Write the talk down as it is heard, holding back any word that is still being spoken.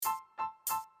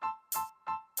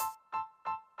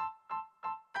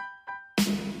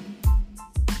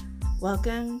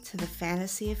Welcome to the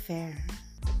Fantasy Affair.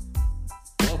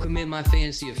 Welcome in, my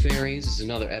fantasy affairies. This is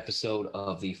another episode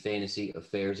of the Fantasy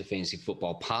Affairs, a fantasy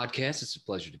football podcast. It's a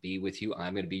pleasure to be with you.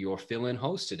 I'm going to be your fill-in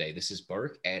host today. This is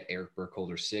Burke at Eric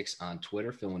Burkholder6 on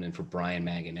Twitter, filling in for Brian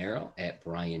Maganero at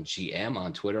Brian GM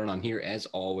on Twitter. And I'm here, as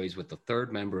always, with the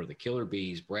third member of the Killer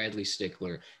Bees, Bradley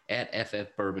Stickler at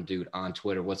FF Bourbon Dude on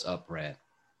Twitter. What's up, Brad?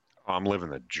 I'm living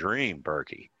the dream,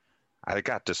 Berkey. I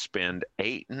got to spend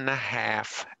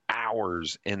 8.5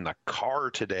 hours in the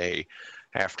car today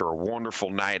after a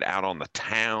wonderful night out on the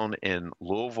town in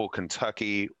Louisville,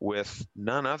 Kentucky with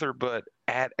none other but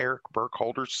at Eric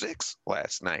Burkholder6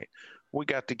 last night. We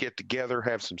got to get together,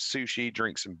 have some sushi,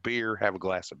 drink some beer, have a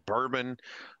glass of bourbon,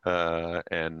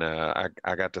 and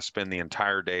I got to spend the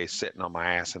entire day sitting on my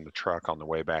ass in the truck on the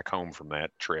way back home from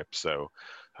that trip. So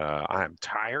I'm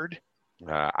tired.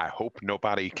 I hope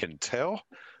nobody can tell.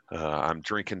 I'm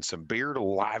drinking some beer to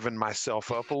liven myself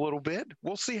up a little bit.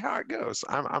 We'll see how it goes.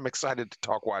 I'm excited to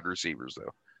talk wide receivers,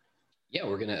 though. Yeah,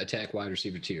 we're going to attack wide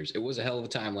receiver tiers. It was a hell of a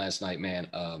time last night, man.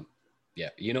 Yeah,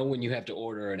 you know when you have to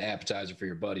order an appetizer for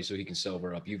your buddy so he can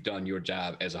sober up, you've done your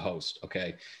job as a host,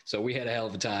 okay? So we had a hell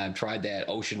of a time. Tried that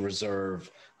Ocean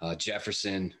Reserve,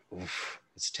 Jefferson. Oof,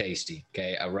 it's tasty,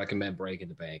 okay? I recommend breaking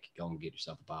the bank. Go and get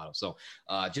yourself a bottle. So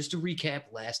just to recap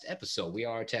last episode, we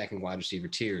are attacking wide receiver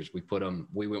tiers. We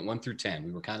went 1 through 10.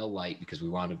 We were kind of light because we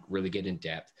wanted to really get in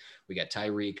depth. We got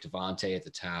Tyreek, Devontae at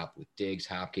the top with Diggs,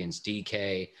 Hopkins,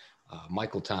 DK,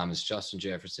 Michael Thomas, Justin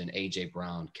Jefferson, A.J.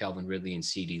 Brown, Calvin Ridley, and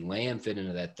C.D. Lamb fit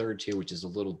into that third tier, which is a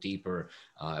little deeper.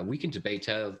 We can debate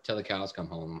till the cows come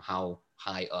home how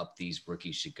high up these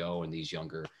rookies should go and these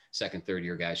younger second, third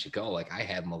year guys should go. Like, I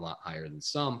have them a lot higher than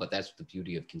some, but that's the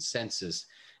beauty of consensus,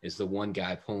 is the one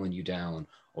guy pulling you down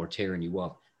or tearing you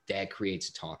up. That creates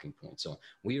a talking point. So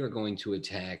we are going to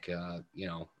attack,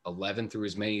 11 through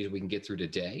as many as we can get through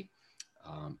today.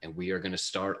 And we are going to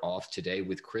start off today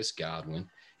with Chris Godwin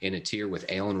in a tier with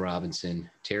Allen Robinson,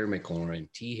 Terry McLaurin,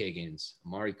 T. Higgins,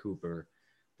 Amari Cooper,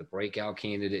 the breakout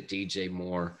candidate DJ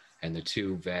Moore, and the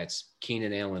two vets,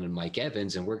 Keenan Allen and Mike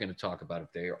Evans. And we're going to talk about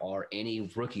if there are any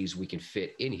rookies we can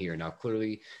fit in here. Now,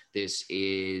 clearly, this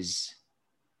is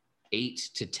 8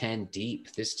 to 10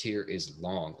 deep. This tier is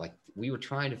long. Like, we were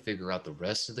trying to figure out the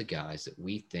rest of the guys that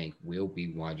we think will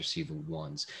be wide receiver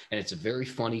ones. And it's a very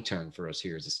funny term for us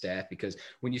here as a staff, because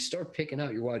when you start picking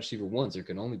out your wide receiver ones, there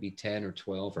can only be 10 or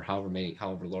 12 or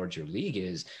however large your league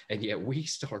is. And yet we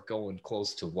start going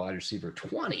close to wide receiver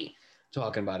 20,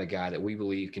 talking about a guy that we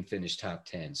believe can finish top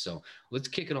 10. So let's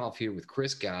kick it off here with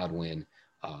Chris Godwin.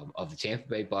 Of the Tampa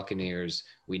Bay Buccaneers.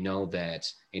 We know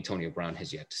that Antonio Brown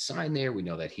has yet to sign there. We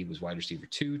know that he was wide receiver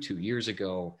 2 years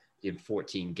ago in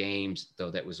 14 games, though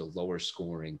that was a lower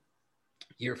scoring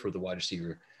year for the wide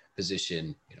receiver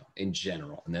position, in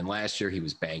general. And then last year he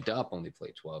was banged up, only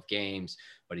played 12 games,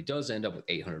 but he does end up with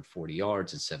 840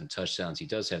 yards and 7 touchdowns. He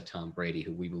does have Tom Brady,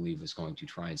 who we believe is going to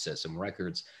try and set some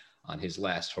records on his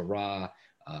last hurrah.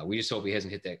 We just hope he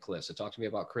hasn't hit that cliff. So talk to me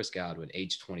about Chris Godwin,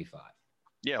 age 25.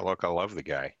 Yeah, look, I love the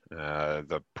guy.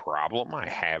 The problem I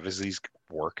have is he's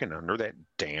working under that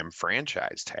damn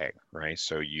franchise tag, right?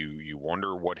 So you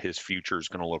wonder what his future is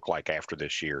going to look like after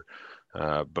this year.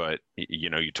 But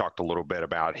you talked a little bit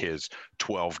about his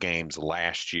 12 games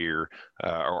last year,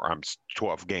 or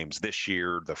 12 games this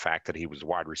year. The fact that he was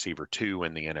wide receiver 2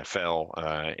 in the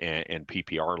NFL in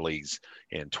PPR leagues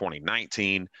in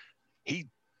 2019.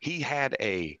 He had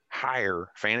a higher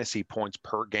fantasy points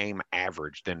per game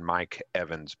average than Mike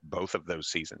Evans both of those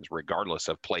seasons, regardless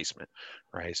of placement,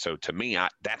 right? So to me,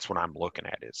 that's what I'm looking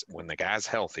at, is when the guy's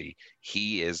healthy,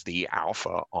 he is the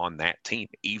alpha on that team,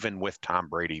 even with Tom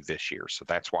Brady this year. So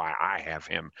that's why I have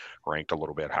him ranked a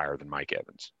little bit higher than Mike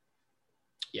Evans.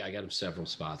 Yeah, I got him several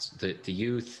spots. The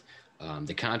youth,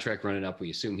 the contract running up, we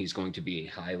assume he's going to be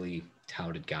a highly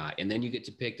touted guy. And then you get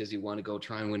to pick, does he want to go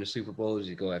try and win a Super Bowl? Does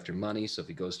he go after money? So if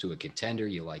he goes to a contender,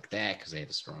 you like that because they have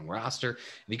a strong roster.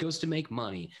 If he goes to make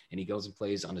money and he goes and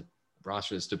plays on a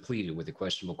roster that's depleted with a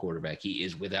questionable quarterback,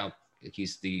 he's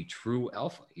the true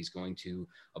alpha. He's going to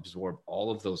absorb all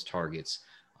of those targets.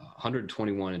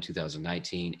 121 in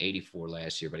 2019, 84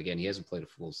 last year. But again, he hasn't played a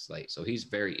full slate. So he's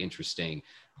very interesting,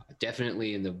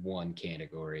 definitely in the one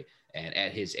category. And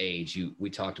at his age, we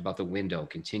talked about the window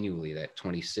continually, that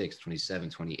 26, 27,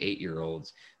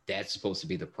 28-year-olds. That's supposed to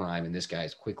be the prime, and this guy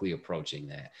is quickly approaching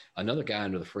that. Another guy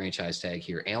under the franchise tag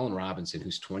here, Allen Robinson,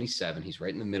 who's 27. He's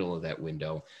right in the middle of that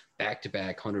window.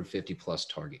 Back-to-back 150-plus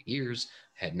target years,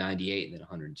 had 98 and then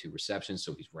 102 receptions,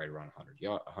 so he's right around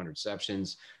 100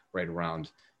 receptions, right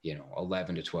around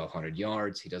 11 to 1,200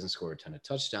 yards. He doesn't score a ton of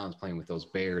touchdowns playing with those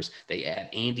Bears. They add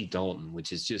Andy Dalton,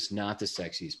 which is just not the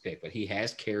sexiest pick, but he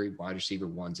has carried wide receiver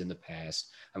ones in the past.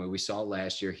 I mean, we saw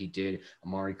last year he did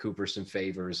Amari Cooper some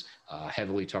favors,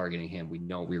 heavily targeting him. We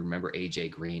remember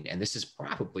AJ Green, and this is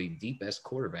probably the best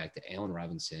quarterback that Allen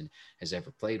Robinson has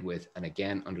ever played with. And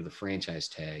again, under the franchise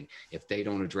tag, if they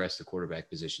don't address the quarterback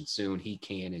position soon, he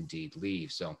can indeed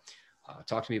leave. So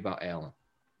talk to me about Allen.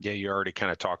 Yeah, you already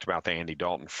kind of talked about the Andy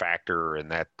Dalton factor,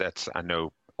 and that's I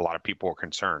know a lot of people are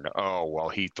concerned. Oh, well,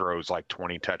 he throws like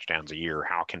 20 touchdowns a year.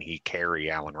 How can he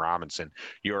carry Allen Robinson?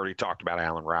 You already talked about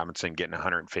Allen Robinson getting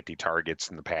 150 targets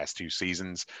in the past 2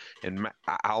 seasons, and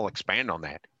I'll expand on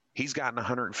that. He's gotten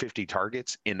 150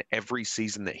 targets in every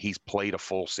season that he's played a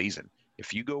full season.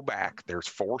 If you go back, there's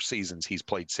 4 seasons he's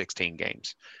played 16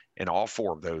 games. In all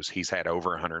 4 of those, he's had over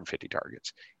 150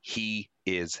 targets. He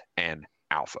is an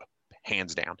alpha.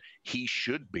 Hands down. He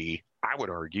should be, I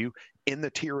would argue, in the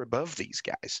tier above these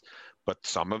guys. But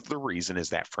some of the reason is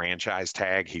that franchise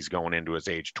tag. He's going into his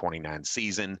age 29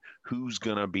 season. Who's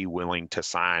going to be willing to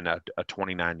sign a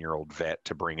 29-year-old vet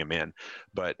to bring him in?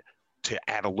 But to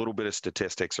add a little bit of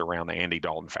statistics around the Andy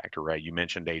Dalton factor, right? You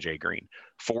mentioned AJ Green.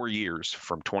 4 years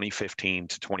from 2015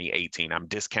 to 2018. I'm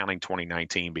discounting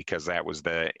 2019 because that was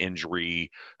the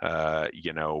injury,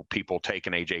 people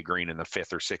taking AJ Green in the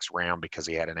 5th or 6th round because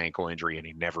he had an ankle injury and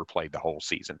he never played the whole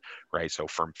season, right? So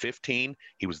from 15,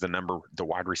 he was the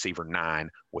wide receiver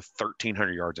 9 with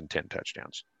 1,300 yards and 10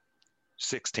 touchdowns.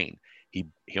 16, he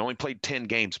only played 10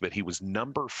 games, but he was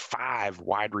number 5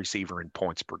 wide receiver in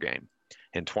points per game.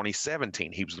 In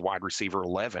 2017, he was the wide receiver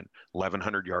 11,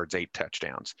 1,100 yards, 8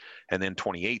 touchdowns. And then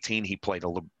 2018, he played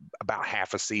about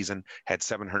half a season, had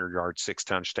 700 yards, 6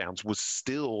 touchdowns, was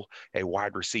still a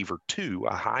wide receiver 2,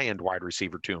 a high-end wide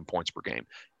receiver 2 in points per game.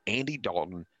 Andy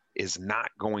Dalton is not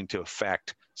going to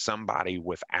affect somebody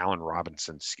with Allen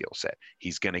Robinson's skill set.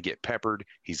 He's going to get peppered.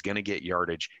 He's going to get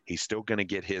yardage. He's still going to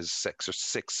get his 6,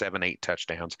 7, 8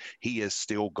 touchdowns. He is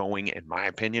still going, in my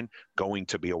opinion, going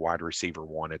to be a wide receiver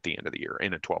 1 at the end of the year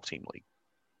in a 12-team league.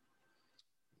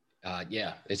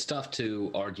 Yeah, it's tough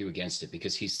to argue against it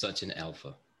because he's such an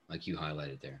alpha, like you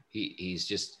highlighted there. He's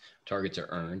just, targets are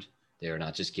earned. They are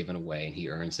not just given away, and he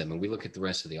earns them. And we look at the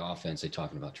rest of the offense. They're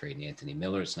talking about trading Anthony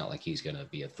Miller. It's not like he's going to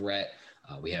be a threat.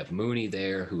 We have Mooney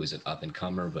there, who is an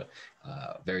up-and-comer, but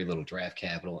very little draft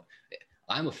capital.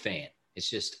 I'm a fan.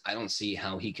 It's just I don't see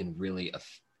how he can really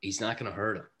he's not going to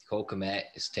hurt him. Cole Kmet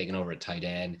is taking over at tight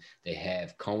end. They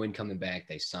have Cohen coming back.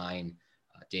 They sign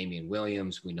Damian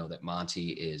Williams. We know that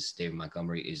David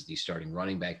Montgomery is the starting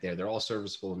running back there. They're all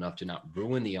serviceable enough to not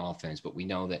ruin the offense, but we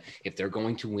know that if they're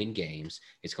going to win games,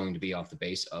 it's going to be off the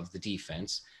base of the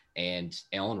defense. And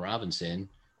Allen Robinson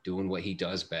doing what he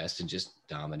does best and just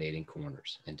dominating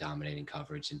corners and dominating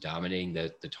coverage and dominating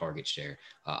the target share.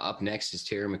 Up next is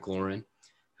Terry McLaurin,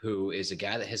 who is a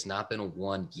guy that has not been a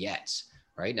 1 yet.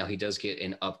 Right now, he does get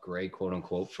an upgrade, quote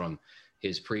unquote, from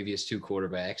his previous 2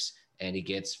 quarterbacks. And he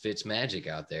gets Fitzmagic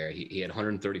out there. He had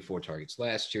 134 targets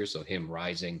last year, so him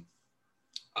rising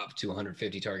up to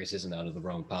 150 targets isn't out of the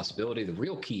realm of possibility. The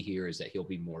real key here is that he'll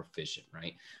be more efficient,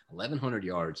 right? 1,100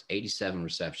 yards, 87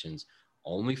 receptions,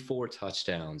 only 4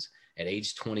 touchdowns. At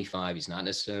age 25, he's not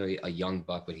necessarily a young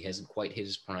buck, but he hasn't quite hit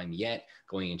his prime yet,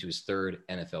 going into his 3rd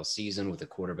NFL season with a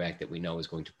quarterback that we know is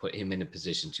going to put him in a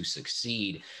position to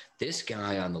succeed. This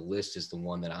guy on the list is the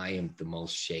one that I am the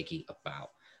most shaky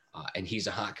about. And he's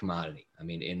a hot commodity. I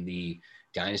mean, in the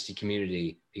dynasty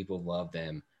community, people love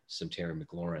them some Terry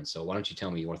McLaurin. So why don't you tell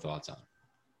me your thoughts on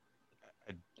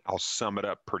it? I'll sum it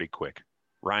up pretty quick.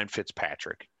 Ryan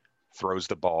Fitzpatrick throws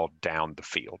the ball down the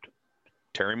field.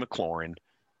 Terry McLaurin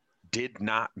did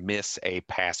not miss a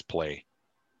pass play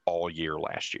all year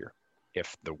last year.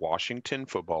 If the Washington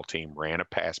football team ran a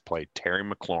pass play, Terry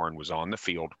McLaurin was on the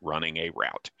field running a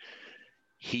route.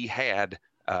 He had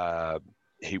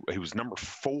he was number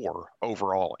 4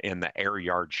 overall in the air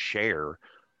yard share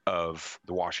of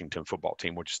the Washington football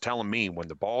team, which is telling me when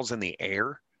the ball's in the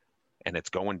air and it's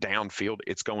going downfield,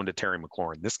 it's going to Terry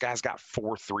McLaurin. This guy's got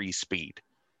 4.3 speed,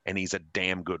 and he's a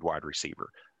damn good wide receiver.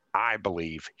 I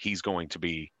believe he's going to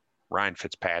be Ryan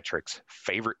Fitzpatrick's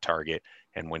favorite target,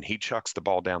 and when he chucks the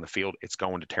ball down the field, it's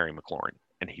going to Terry McLaurin,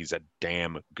 and he's a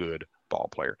damn good ball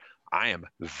player. I am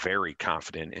very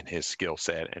confident in his skill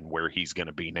set and where he's going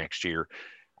to be next year.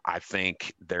 I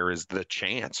think there is the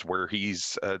chance where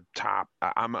he's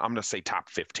I'm going to say top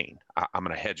 15. I'm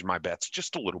going to hedge my bets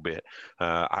just a little bit.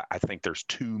 I think there's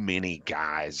too many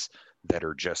guys that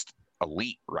are just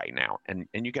elite right now. And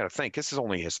you got to think this is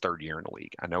only his third year in the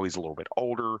league. I know he's a little bit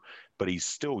older, but he's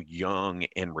still young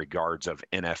in regards of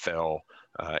NFL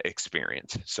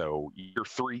experience. So year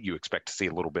 3, you expect to see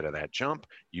a little bit of that jump.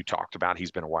 You talked about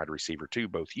he's been a wide receiver too,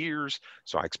 both years.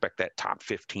 So I expect that top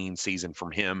 15 season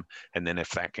from him. And then if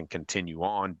that can continue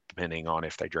on, depending on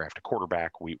if they draft a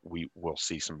quarterback, we will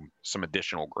see some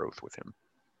additional growth with him.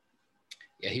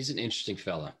 Yeah, he's an interesting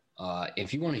fella.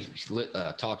 If you want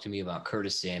to talk to me about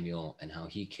Curtis Samuel and how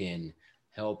he can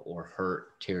help or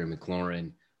hurt Terry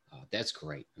McLaurin, that's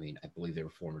great. I mean, I believe they were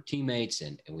former teammates,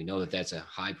 and we know that that's a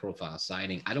high-profile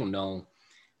signing. I don't know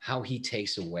how he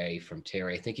takes away from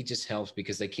Terry. I think he just helps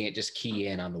because they can't just key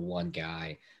in on the one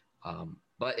guy.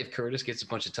 But if Curtis gets a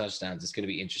bunch of touchdowns, it's going to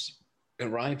be interesting.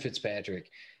 And Ryan Fitzpatrick,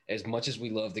 as much as we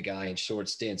love the guy in short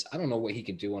stints, I don't know what he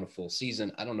can do on a full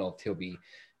season. I don't know if he'll be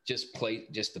just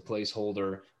the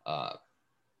placeholder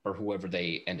or whoever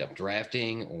they end up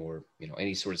drafting, or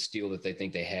any sort of steal that they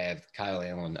think they have. Kyle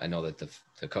Allen, I know that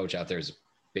the coach out there is a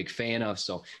big fan of,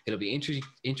 so it'll be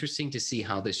interesting to see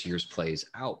how this year's plays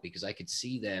out, because I could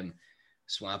see them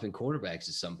swapping quarterbacks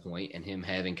at some point and him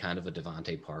having kind of a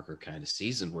Devontae Parker kind of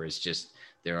season where it's just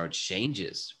there are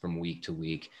changes from week to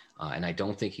week, and I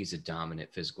don't think he's a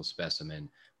dominant physical specimen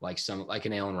like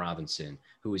an Allen Robinson,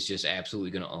 who is just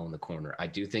absolutely going to own the corner. I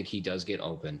do think he does get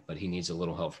open, but he needs a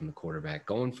little help from the quarterback.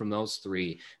 Going from those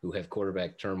 3 who have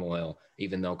quarterback turmoil,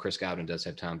 even though Chris Godwin does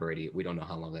have Tom Brady, we don't know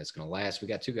how long that's going to last. We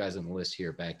got 2 guys on the list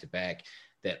here back to back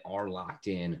that are locked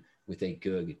in with a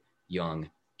good young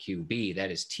QB.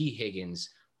 That is T. Higgins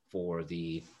for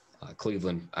the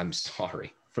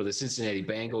for the Cincinnati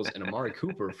Bengals, and Amari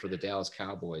Cooper for the Dallas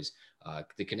Cowboys.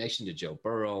 The connection to Joe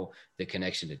Burrow, the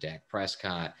connection to Dak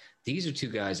Prescott. These are 2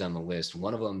 guys on the list.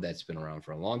 One of them that's been around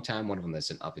for a long time. One of them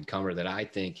that's an up-and-comer that I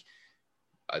think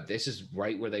this is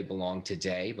right where they belong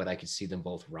today, but I could see them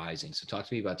both rising. So talk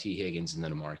to me about T. Higgins and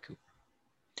then Amari Cooper.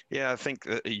 Yeah, I think,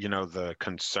 the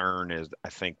concern is I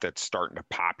think that's starting to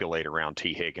populate around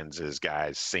T. Higgins is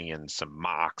guys seeing some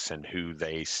mocks and who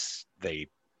they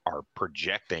are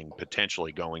projecting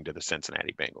potentially going to the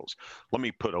Cincinnati Bengals. Let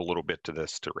me put a little bit to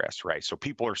this to rest, right? So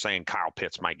people are saying Kyle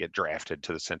Pitts might get drafted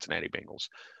to the Cincinnati Bengals.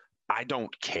 I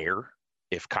don't care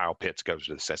if Kyle Pitts goes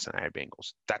to the Cincinnati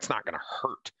Bengals. That's not going to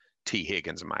hurt T.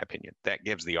 Higgins, in my opinion. That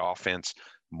gives the offense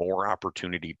more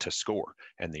opportunity to score.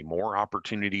 And the more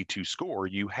opportunity to score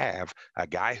you have, a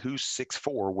guy who's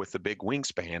 6'4" with a big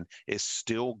wingspan is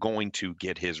still going to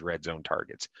get his red zone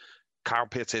targets. Kyle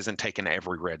Pitts isn't taking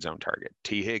every red zone target.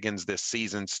 T. Higgins this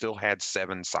season still had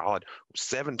 7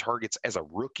 targets as a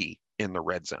rookie in the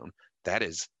red zone.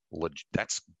 That's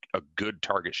a good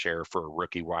target share for a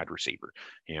rookie wide receiver.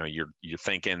 You're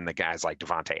thinking the guys like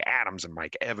Devontae Adams and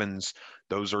Mike Evans,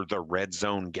 those are the red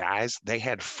zone guys. They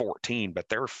had 14, but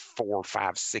they're 4,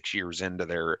 5, 6 years into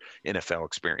their NFL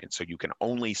experience. So you can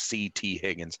only see T.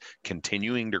 Higgins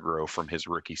continuing to grow from his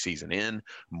rookie season in,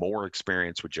 more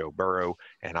experience with Joe Burrow.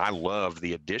 And I love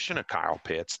the addition of Kyle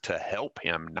Pitts to help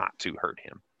him, not to hurt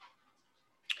him.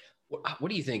 What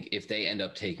do you think if they end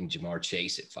up taking Jamar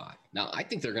Chase at 5? Now, I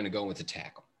think they're going to go with the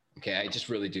tackle. Okay, I just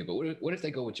really do. But what if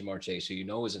they go with Jamar Chase,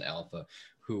 who is an alpha,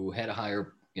 who had a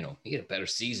higher, he had a better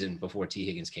season before T.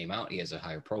 Higgins came out. He has a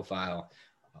higher profile.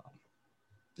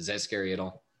 Does that scare you at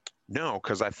all? No,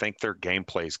 because I think their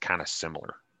gameplay is kind of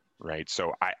similar, right?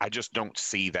 So I just don't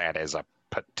see that as a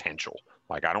potential.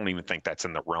 Like, I don't even think that's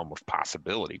in the realm of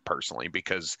possibility personally,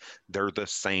 because they're the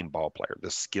same ball player. The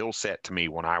skill set to me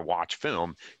when I watch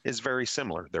film is very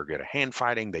similar. They're good at hand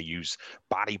fighting. They use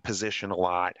body position a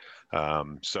lot.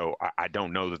 So I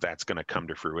don't know that that's going to come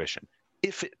to fruition.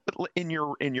 If it, in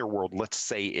your world, let's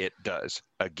say it does.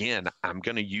 Again, I'm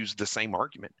going to use the same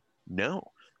argument. No,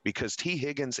 because T.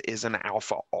 Higgins is an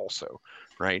alpha also,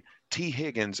 right? T.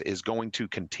 Higgins is going to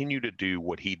continue to do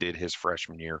what he did his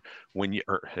freshman year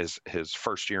or his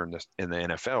first year in the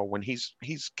NFL when he's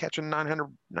catching 900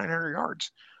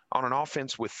 yards on an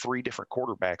offense with 3 different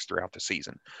quarterbacks throughout the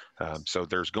season. So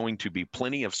there's going to be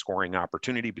plenty of scoring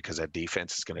opportunity because that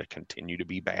defense is going to continue to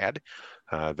be bad.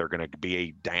 They're going to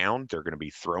be down. They're going to be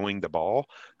throwing the ball.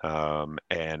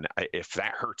 And if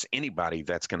that hurts anybody,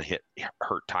 that's going to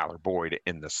hurt Tyler Boyd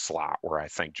in the slot, where I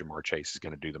think Jamar Chase is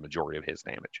going to do the majority of his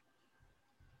damage.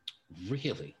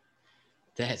 Really?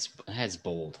 That's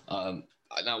bold.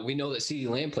 Now, we know that CeeDee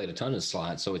Lamb played a ton of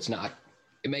slot, so it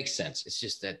makes sense. It's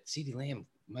just that CeeDee Lamb,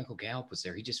 Michael Gallup was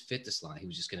there. He just fit the slot. He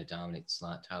was just going to dominate the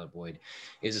slot. Tyler Boyd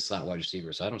is a slot wide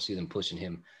receiver, so I don't see them pushing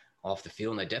him off the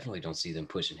field, and I definitely don't see them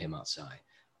pushing him outside.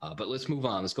 But let's move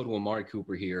on. Let's go to Amari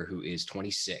Cooper here, who is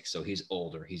 26. So he's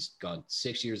older. He's got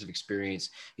 6 years of experience.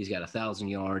 He's got 1,000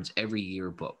 yards every year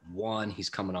but one. He's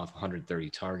coming off 130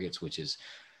 targets, which is,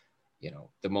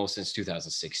 the most since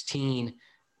 2016.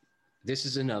 This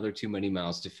is another too many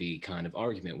mouths to feed kind of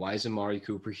argument. Why is Amari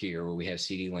Cooper here where we have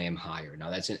CeeDee Lamb higher? Now,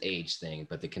 that's an age thing,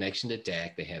 but the connection to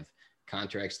Dak, they have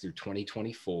contracts through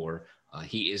 2024.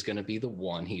 He is going to be the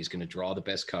one. He is going to draw the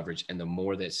best coverage, and the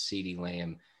more that CeeDee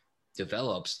Lamb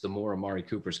develops, the more Amari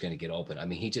Cooper is going to get open. I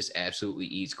mean, he just absolutely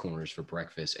eats corners for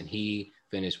breakfast, and he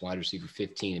finished wide receiver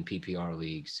 15 in PPR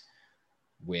leagues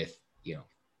with,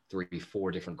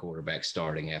 3-4 different quarterbacks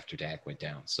starting after Dak went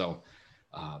down. So,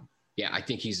 I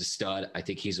think he's a stud. I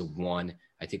think he's a one.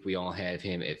 I think we all have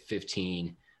him at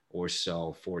 15 or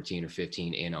so, 14 or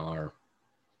 15 in our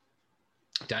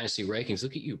dynasty rankings.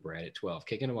 Look at you, Brad, at 12,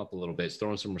 kicking him up a little bit,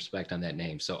 throwing some respect on that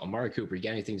name. So Amari Cooper, you got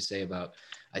anything to say about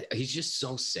he's just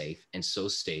so safe and so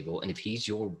stable. And if he's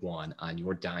your one on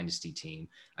your dynasty team,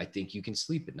 I think you can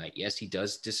sleep at night. Yes, he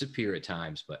does disappear at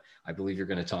times, but I believe you're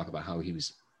going to talk about how he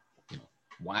was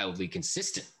wildly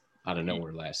consistent out of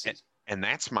nowhere last season. And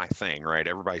that's my thing, right?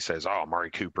 Everybody says, oh,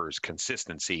 Amari Cooper's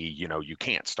consistency, you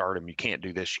can't start him. You can't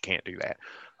do this. You can't do that.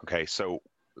 Okay. So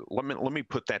let me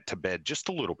put that to bed just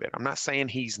a little bit. I'm not saying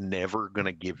he's never going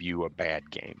to give you a bad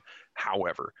game.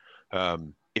 However,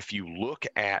 if you look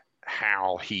at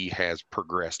how he has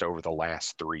progressed over the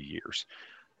last 3 years,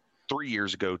 3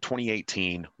 years ago,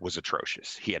 2018 was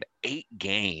atrocious. He had 8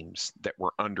 games that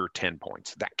were under 10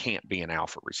 points. That can't be an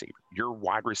alpha receiver. Your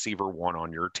wide receiver one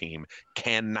on your team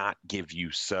cannot give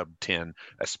you sub 10,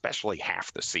 especially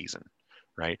half the season.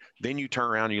 Right. Then you turn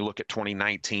around and you look at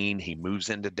 2019, he moves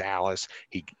into Dallas.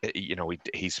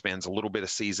 He spends a little bit of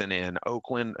season in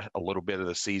Oakland, a little bit of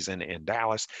the season in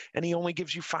Dallas, and he only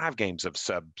gives you 5 games of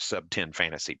sub 10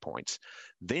 fantasy points.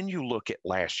 Then you look at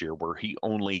last year where he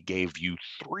only gave you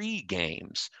 3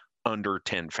 games under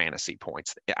 10 fantasy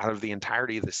points out of the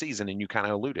entirety of the season. And you kind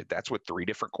of alluded, that's with 3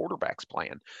 different quarterbacks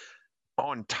playing.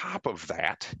 On top of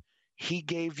that, he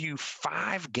gave you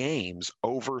 5 games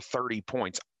over 30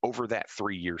 points over that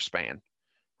 3-year span,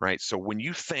 right? So when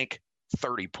you think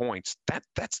 30 points,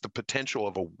 that's the potential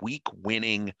of a week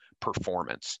winning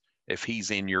performance if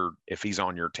he's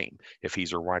on your team, if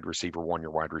he's your wide receiver one, your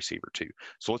wide receiver 2.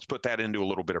 So let's put that into a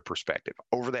little bit of perspective.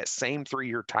 Over that same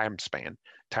 3-year time span,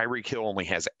 Tyreek Hill only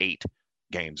has 8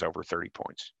 games over 30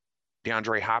 points.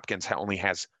 DeAndre Hopkins only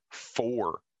has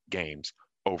 4 games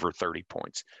over 30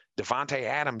 points. Devontae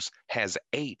Adams has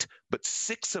 8, but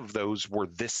 6 of those were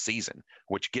this season,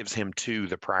 which gives him 2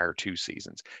 the prior 2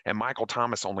 seasons. And Michael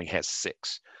Thomas only has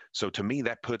 6. So to me,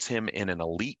 that puts him in an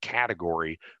elite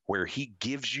category where he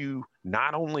gives you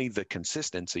not only the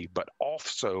consistency, but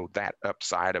also that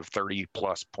upside of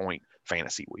 30-plus point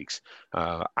fantasy weeks.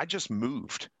 I just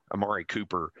moved Amari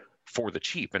Cooper for the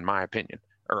cheap, in my opinion.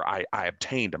 Or I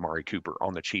obtained Amari Cooper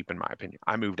on the cheap, in my opinion.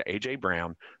 I moved A.J.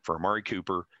 Brown for Amari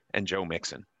Cooper and Joe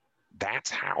Mixon. That's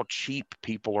how cheap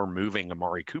people are moving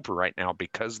Amari Cooper right now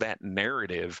because that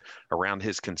narrative around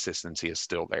his consistency is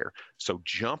still there. So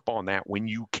jump on that when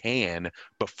you can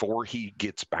before he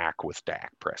gets back with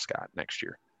Dak Prescott next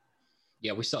year.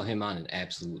 Yeah, we saw him on an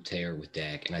absolute tear with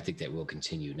Dak, and I think that will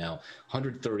continue. Now,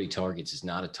 130 targets is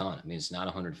not a ton. I mean, it's not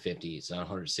 150. It's not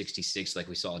 166 like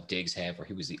we saw Diggs have, where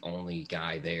he was the only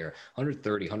guy there.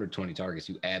 130, 120 targets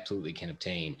you absolutely can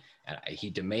obtain. And he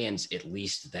demands at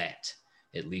least that.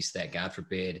 God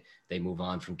forbid they move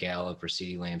on from Gallup or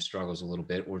CeeDee Lamb struggles a little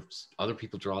bit, or other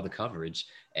people draw the coverage.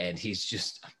 And he's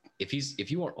just –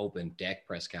 if you are open, Dak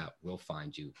Prescott will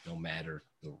find you no matter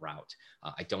the route.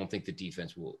 I don't think the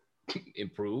defense will –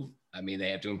 improve. I mean,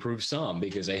 they have to improve some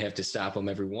because they have to stop them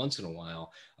every once in a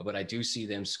while. But I do see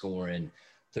them scoring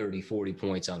 30, 40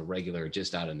 points on a regular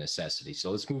just out of necessity.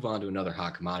 So let's move on to another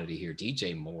hot commodity here.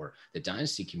 DJ Moore, the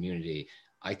dynasty community,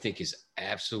 I think is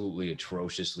absolutely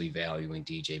atrociously valuing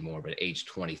DJ Moore. But at age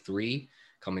 23,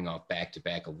 coming off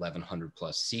back-to-back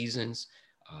 1,100-plus seasons,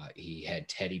 he had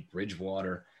Teddy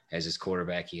Bridgewater as his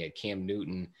quarterback. He had Cam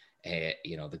Newton,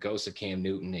 the ghost of Cam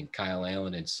Newton and Kyle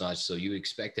Allen and such. So you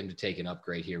expect them to take an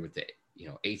upgrade here with the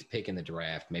 8th pick in the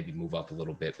draft, maybe move up a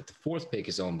little bit. But the 4th pick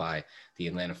is owned by the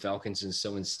Atlanta Falcons. And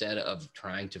so instead of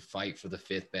trying to fight for the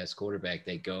 5th best quarterback,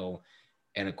 they go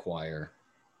and acquire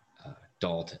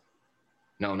Sam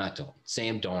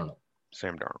Darnold.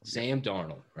 Sam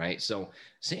Darnold, right? So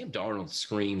Sam Darnold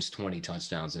screams 20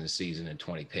 touchdowns in a season and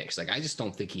 20 picks. Like, I just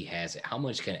don't think he has it. How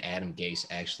much can Adam Gase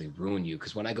actually ruin you?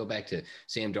 Because when I go back to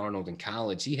Sam Darnold in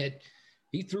college,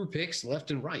 he threw picks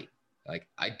left and right. Like,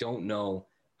 I don't know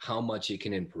how much it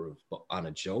can improve. But on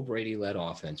a Joe Brady-led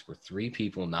offense where 3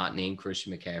 people not named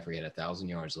Christian McCaffrey had 1,000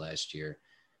 yards last year,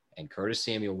 and Curtis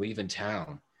Samuel leaving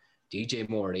town, DJ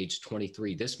Moore at age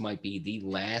 23, this might be the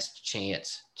last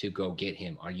chance to go get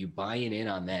him. Are you buying in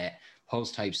on that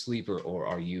post-hype sleeper, or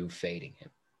are you fading him?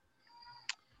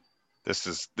 This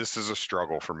is a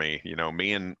struggle for me. You know,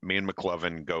 me and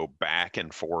McLovin go back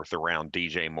and forth around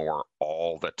DJ Moore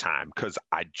all the time because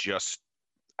I just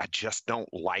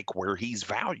don't like where he's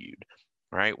valued.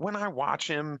 Right? When I watch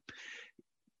him,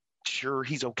 sure,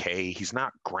 he's okay. He's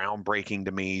not groundbreaking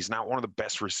to me. He's not one of the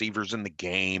best receivers in the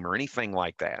game or anything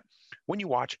like that. When you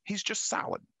watch, he's just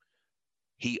solid.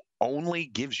 He only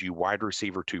gives you wide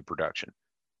receiver 2 production,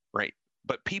 right?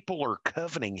 But people are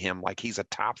coveting him like he's a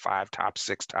top 5, top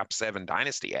 6, top 7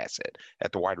 dynasty asset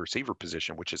at the wide receiver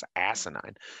position, which is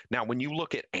asinine. Now, when you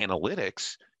look at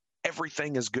analytics,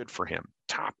 everything is good for him.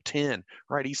 Top 10,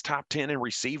 right? He's top 10 in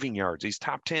receiving yards. He's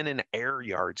top 10 in air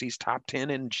yards. He's top 10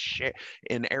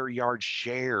 in air yard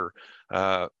share.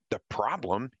 The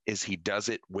problem is he does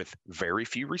it with very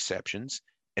few receptions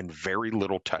and very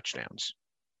little touchdowns.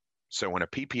 So in a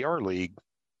PPR league,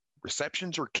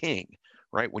 receptions are king,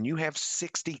 right? When you have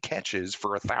 60 catches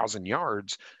for 1,000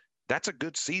 yards, that's a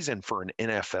good season for an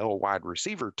NFL wide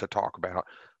receiver to talk about.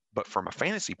 But from a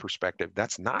fantasy perspective,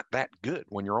 that's not that good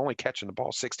when you're only catching the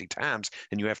ball 60 times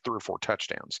and you have 3 or 4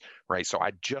 touchdowns, right? So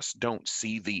I just don't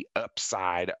see the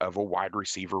upside of a wide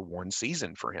receiver 1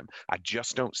 season for him. I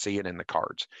just don't see it in the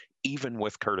cards. Even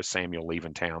with Curtis Samuel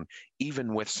leaving town,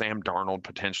 even with Sam Darnold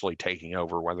potentially taking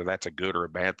over, whether that's a good or a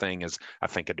bad thing is, I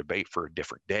think, a debate for a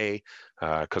different day,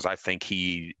 because I think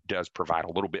he does provide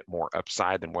a little bit more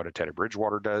upside than what a Teddy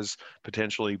Bridgewater does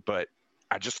potentially. But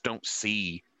I just don't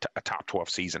see a top 12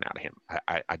 season out of him.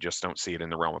 I just don't see it in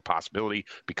the realm of possibility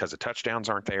because the touchdowns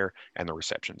aren't there and the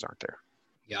receptions aren't there.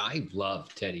 Yeah, I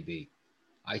love Teddy B.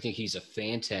 I think he's a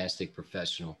fantastic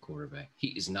professional quarterback. He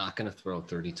is not going to throw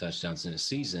 30 touchdowns in a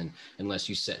season unless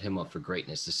you set him up for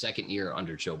greatness. The second year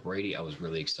under Joe Brady, I was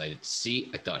really excited to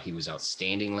see. I thought he was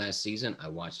outstanding last season. I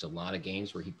watched a lot of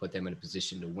games where he put them in a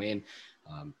position to win.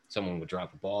 Someone would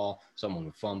drop a ball, someone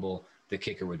would fumble, the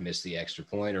kicker would miss the extra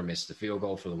point or miss the field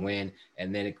goal for the win,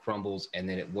 and then it crumbles, and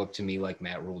then it looked to me like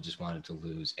Matt Rule just wanted to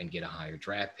lose and get a higher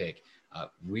draft pick.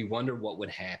 We wonder what would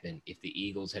happen if the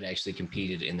Eagles had actually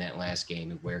competed in that last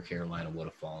game and where Carolina would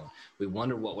have fallen. We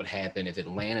wonder what would happen if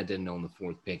Atlanta didn't own the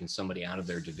 4th pick and somebody out of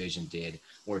their division did,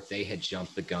 or if they had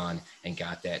jumped the gun and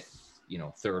got that,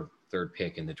 third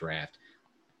pick in the draft.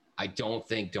 I don't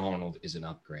think Darnold is an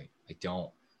upgrade. I don't.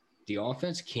 The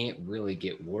offense can't really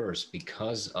get worse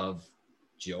because of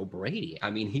Joe Brady. I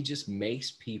mean, he just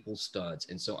makes people studs.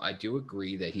 And so I do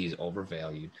agree that he's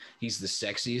overvalued. He's the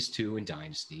sexiest 2 in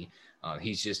Dynasty.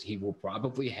 He will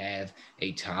probably have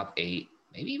a top 8,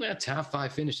 maybe even a top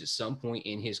 5 finish at some point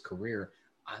in his career.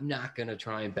 I'm not going to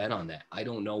try and bet on that. I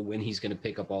don't know when he's going to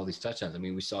pick up all these touchdowns. I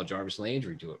mean, we saw Jarvis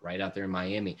Landry do it right out there in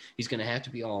Miami. He's going to have to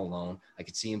be all alone. I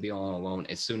could see him be all alone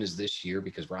as soon as this year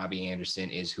because Robbie Anderson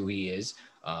is who he is.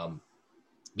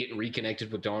 Getting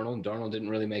reconnected with Darnold. Darnold didn't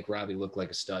really make Robbie look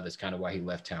like a stud. That's kind of why he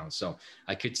left town. So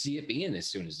I could see it being as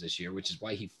soon as this year, which is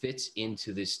why he fits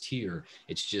into this tier.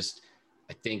 It's just,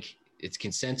 I think it's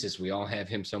consensus. We all have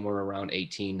him somewhere around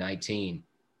 18, 19.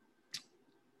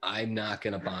 I'm not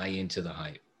going to buy into the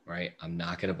hype, right? I'm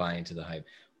not going to buy into the hype.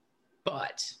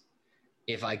 But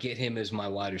if I get him as my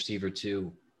wide receiver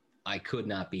 2, I could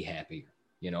not be happier.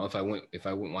 If I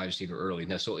went wide receiver early.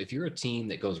 Now, so if you're a team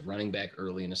that goes running back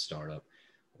early in a startup,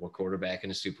 or quarterback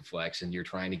in a super flex, and you're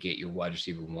trying to get your wide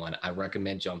receiver 1, I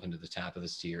recommend jumping to the top of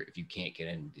this tier if you can't get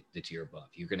in the tier above.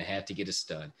 You're going to have to get a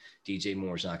stud. DJ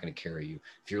Moore's not going to carry you.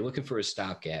 If you're looking for a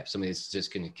stopgap, somebody that's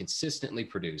just going to consistently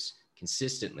produce,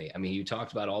 I mean, you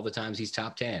talked about all the times he's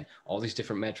top 10, all these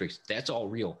different metrics. That's all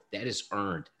real. That is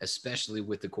earned, especially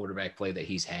with the quarterback play that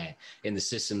he's had in the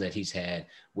system that he's had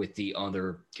with the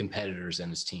other competitors on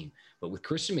his team. But with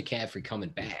Christian McCaffrey coming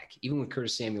back, even with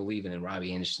Curtis Samuel leaving and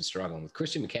Robbie Anderson struggling, with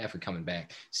Christian McCaffrey coming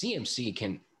back,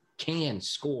 CMC can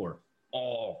score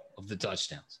all of the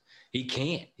touchdowns. He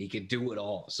could do it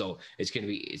all. So it's going to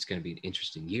be an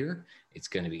interesting year. It's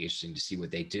going to be interesting to see what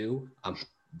they do. I'm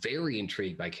very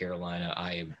intrigued by Carolina.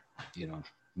 I am,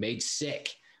 made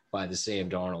sick by the Sam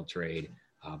Darnold trade.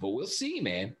 But we'll see,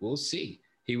 man. We'll see.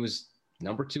 He was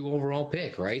number 2 overall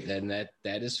pick, right? And that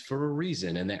is for a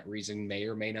reason. And that reason may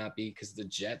or may not be because the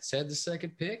Jets had the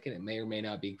 2nd pick, and it may or may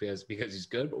not be because he's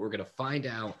good. But we're going to find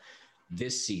out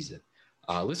this season.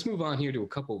 Let's move on here to a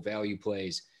couple of value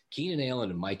plays. Keenan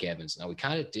Allen and Mike Evans. Now, we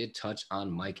kind of did touch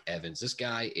on Mike Evans. This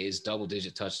guy is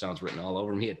double-digit touchdowns written all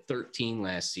over him. He had 13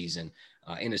 last season.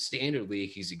 In a standard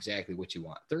league, he's exactly what you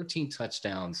want. 13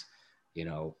 touchdowns,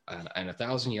 and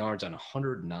 1,000 yards on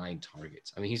 109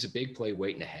 targets. I mean, he's a big play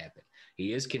waiting to happen.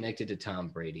 He is connected to Tom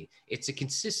Brady. It's a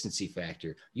consistency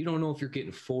factor. You don't know if you're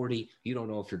getting 40. You don't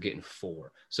know if you're getting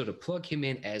 4. So to plug him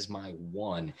in as my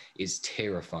 1 is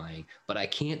terrifying, but I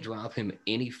can't drop him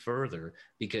any further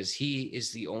because he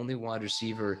is the only wide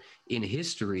receiver in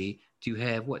history to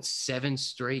have, 7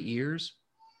 straight years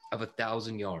of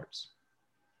 1,000 yards.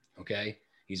 Okay.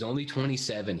 He's only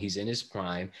 27. He's in his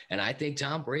prime. And I think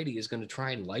Tom Brady is going to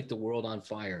try and light the world on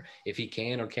fire. If he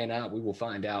can or cannot, we will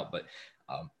find out. But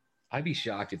I'd be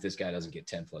shocked if this guy doesn't get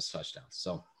 10 plus touchdowns.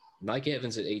 So Mike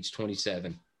Evans at age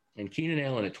 27 and Keenan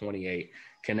Allen at 28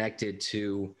 connected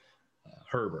to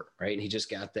Herbert, right? And he just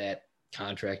got that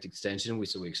contract extension.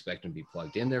 So we expect him to be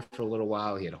plugged in there for a little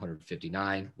while. He had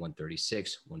 159,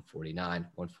 136, 149,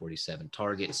 147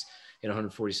 targets. And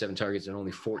 147 targets in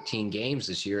only 14 games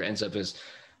this year. Ends up as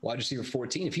wide receiver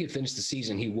 14. If he had finished the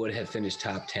season, he would have finished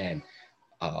top 10.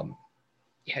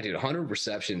 Yeah, dude, 100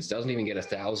 receptions, doesn't even get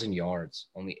 1,000 yards,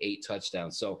 only 8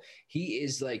 touchdowns. So he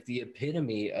is like the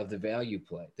epitome of the value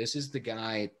play. This is the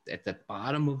guy at the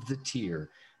bottom of the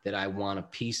tier that I want a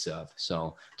piece of.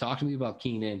 So talk to me about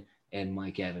Keenan and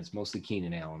Mike Evans, mostly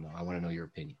Keenan Allen, though. I want to know your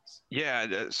opinions. Yeah,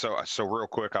 so real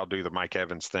quick, I'll do the Mike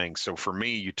Evans thing. So for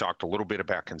me, you talked a little bit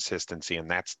about consistency,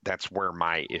 and that's where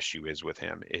my issue is with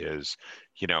him is,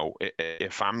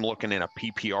 if I'm looking in a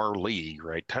PPR league,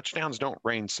 right, touchdowns don't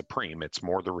reign supreme. It's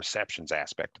more the receptions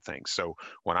aspect of things. So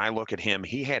when I look at him,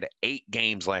 he had 8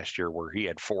 games last year where he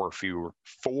had 4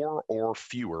 or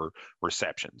fewer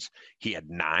receptions. He had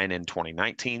 9 in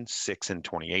 2019, 6 in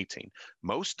 2018.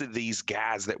 Most of these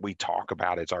guys that we talk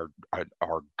about as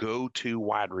our go-to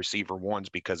wide receiver ones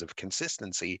because of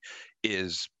consistency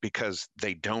is because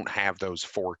they don't have those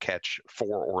 4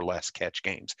 or less catch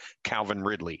games. Calvin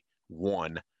Ridley,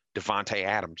 1. Devontae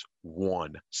Adams,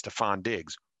 1. Stephon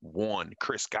Diggs, 1.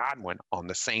 Chris Godwin on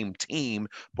the same team,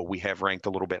 but we have ranked a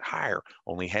little bit higher,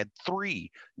 only had 3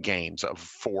 games of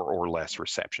 4 or less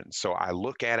receptions. So I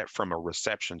look at it from a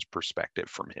receptions perspective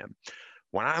from him.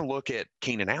 When I look at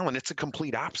Keenan Allen, it's a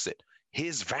complete opposite.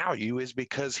 His value is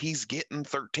because he's getting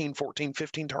 13, 14,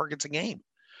 15 targets a game,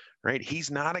 right?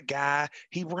 He's not a guy,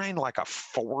 he ran like a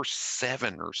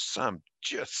 4.7 or some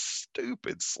just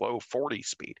stupid slow 40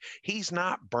 speed. He's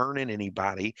not burning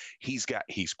anybody. He's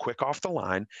quick off the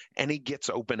line and he gets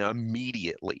open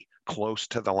immediately close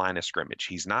to the line of scrimmage.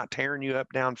 He's not tearing you up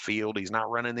downfield. He's not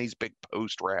running these big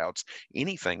post routes,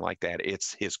 anything like that.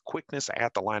 It's his quickness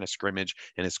at the line of scrimmage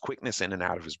and his quickness in and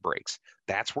out of his breaks.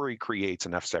 That's where he creates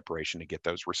enough separation to get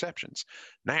those receptions.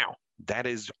 Now, that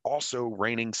is also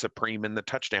reigning supreme in the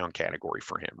touchdown category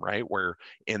for him, right? Where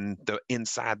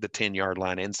inside the 10-yard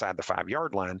line, inside the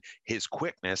 5-yard line, his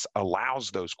quickness allows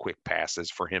those quick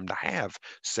passes for him to have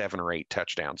 7 or 8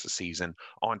 touchdowns a season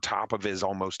on top of his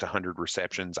almost 100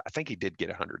 receptions. I think he did get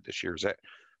 100 this year.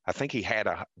 I think he had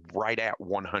right at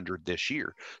 100 this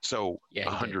year. So yeah,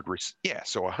 100,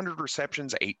 so 100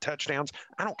 receptions, 8 touchdowns.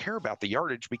 I don't care about the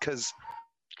yardage because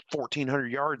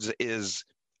 1,400 yards is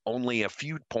only a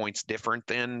few points different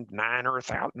than 900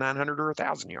 or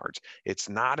 1,000 yards. It's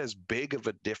not as big of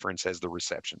a difference as the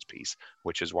receptions piece,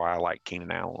 which is why I like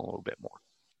Keenan Allen a little bit more.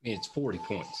 I mean, it's 40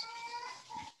 points.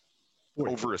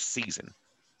 40 over a season,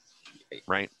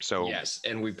 right? So yes,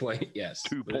 and we play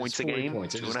 2 points a game,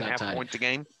 points. 2.5 points a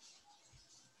game.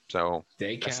 So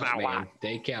they count, man.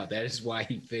 They count. That is why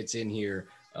he fits in here.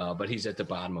 But he's at the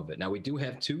bottom of it. Now, we do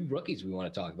have 2 rookies we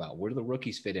want to talk about. Where do the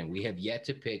rookies fit in? We have yet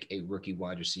to pick a rookie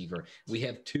wide receiver. We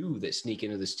have 2 that sneak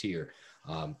into this tier.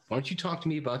 Why don't you talk to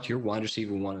me about your wide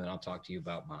receiver 1, and then I'll talk to you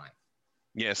about mine.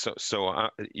 Yeah, so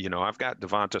I've got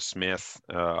Devonta Smith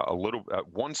a little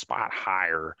 1 spot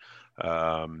higher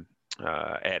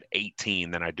at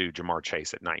 18 than I do Jamar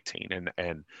Chase at 19,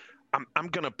 and I'm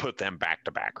going to put them back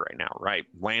to back right now, right?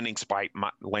 Landing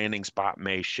spot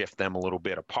may shift them a little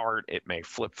bit apart. It may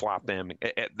flip flop them.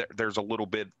 There's a little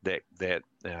bit that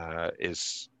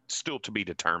is still to be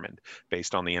determined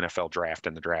based on the NFL draft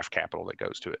and the draft capital that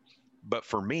goes to it. But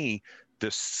for me,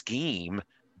 the scheme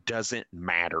doesn't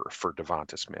matter for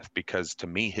Devonta Smith because to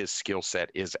me, his skill set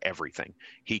is everything.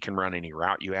 He can run any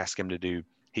route you ask him to do.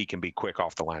 He can be quick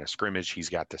off the line of scrimmage. He's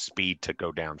got the speed to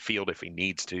go downfield if he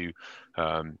needs to.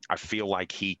 I feel like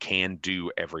he can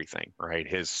do everything, right?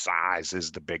 His size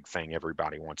is the big thing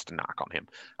everybody wants to knock on him.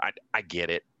 I get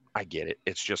it.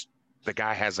 It's just the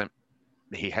guy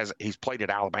he's played at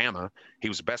Alabama. He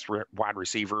was the best wide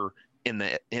receiver in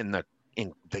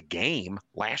the game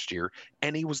last year,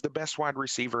 and he was the best wide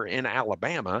receiver in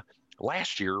Alabama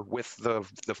last year with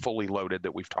the fully loaded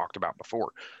that we've talked about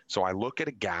before. So I look at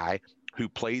a guy who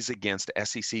plays against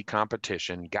SEC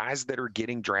competition, guys that are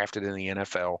getting drafted in the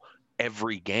NFL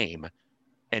every game,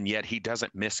 and yet he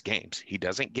doesn't miss games. He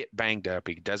doesn't get banged up.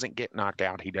 He doesn't get knocked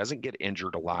out. He doesn't get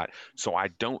injured a lot. So I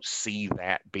don't see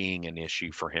that being an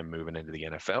issue for him moving into the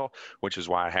NFL, which is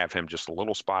why I have him just a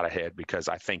little spot ahead, because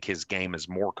I think his game is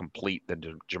more complete than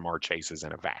Ja'Marr Chase's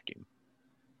in a vacuum.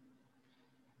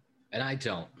 And I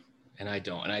don't. And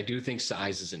I do think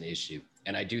size is an issue.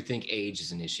 And I do think age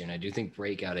is an issue. And I do think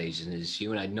breakout age is an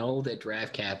issue. And I know that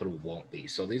draft capital won't be.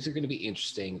 So these are going to be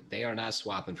interesting. They are not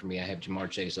swapping for me. I have Ja'Marr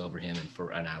Chase over him,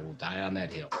 and I will die on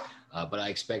that hill. But I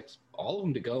expect all of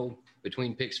them to go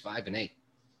between picks 5 and 8.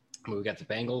 We got the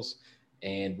Bengals,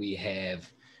 and we have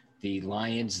the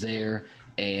Lions there,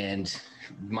 and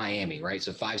Miami, right?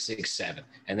 So 5, 6, 7.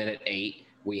 And then at 8,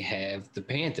 we have the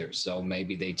Panthers. So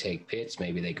maybe they take Pitts.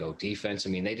 Maybe they go defense.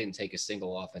 I mean, they didn't take a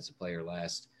single offensive player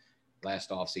last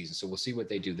offseason. So we'll see what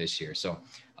they do this year. So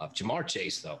Ja'Marr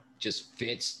Chase, though, just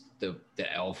fits the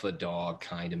alpha dog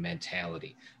kind of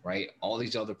mentality, right? All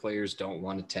these other players don't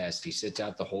want to test. He sits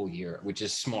out the whole year, which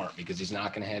is smart because he's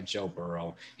not going to have Joe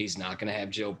Burrow. He's not going to have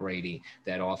Joe Brady.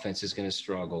 That offense is going to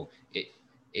struggle.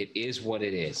 It is what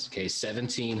it is. Okay,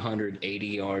 1,780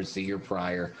 yards the year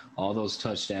prior, all those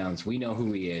touchdowns. We know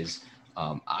who he is.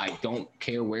 I don't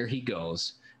care where he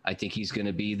goes. I think he's going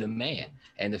to be the man.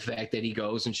 And the fact that he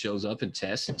goes and shows up and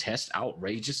tests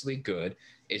outrageously good,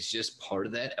 it's just part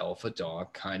of that alpha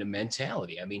dog kind of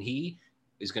mentality. I mean, he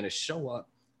is going to show up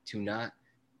to not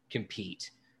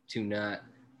compete, to not,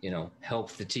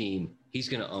 help the team. He's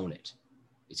going to own it.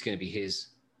 It's going to be his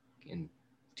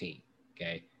team.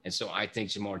 Okay. And so I think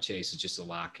Ja'Marr Chase is just a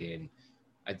lock in.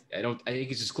 I think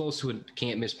it's as close to a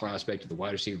can't miss prospect of the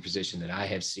wide receiver position that I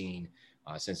have seen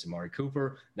since Amari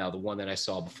Cooper. Now, the one that I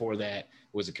saw before that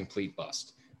was a complete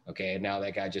bust. Okay. And now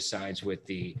that guy just signs with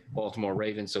the Baltimore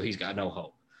Ravens, so he's got no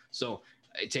hope. So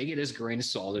I take it as a grain of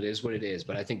salt. It is what it is.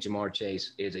 But I think Ja'Marr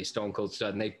Chase is a stone cold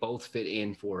stud, and they both fit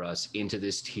in for us into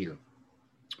this tier.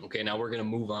 Okay, now we're going to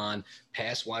move on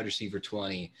past wide receiver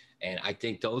 20, and I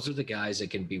think those are the guys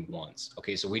that can be ones.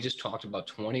 Okay, so we just talked about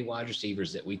 20 wide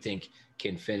receivers that we think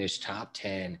can finish top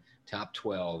 10, top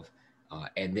 12,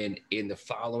 and then in the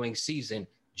following season,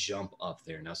 jump up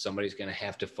there. Now, somebody's going to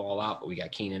have to fall out, but we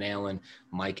got Keenan Allen,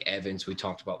 Mike Evans. We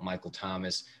talked about Michael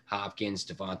Thomas, Hopkins,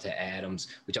 Devonta Adams.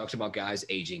 We talked about guys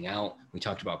aging out. We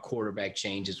talked about quarterback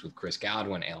changes with Chris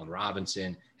Godwin, Allen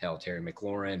Robinson, Terry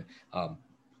McLaurin.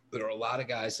 There are a lot of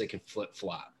guys that can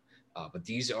flip-flop. But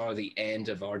these are the end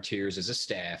of our tiers as a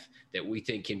staff that we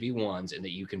think can be ones and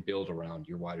that you can build around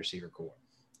your wide receiver core.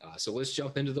 So let's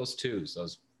jump into those twos,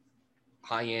 those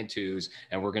high-end twos,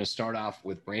 and we're going to start off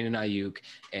with Brandon Ayuk.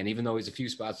 And even though he's a few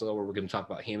spots lower, we're going to talk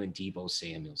about him and Deebo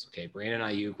Samuels. Okay, Brandon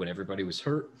Ayuk, when everybody was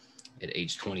hurt at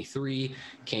age 23,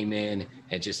 came in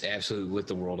and just absolutely lit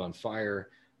the world on fire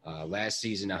last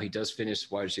season. Now, he does finish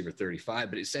wide receiver 35,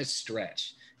 but it's that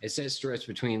stretch. It says stretch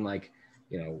between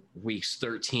weeks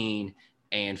 13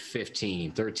 and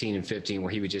 15, where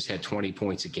he would just had 20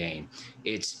 points a game.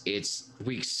 It's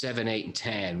weeks 7, 8, and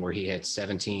 10 where he had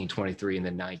 17, 23, and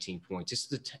then 19 points.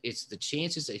 It's the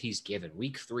chances that he's given.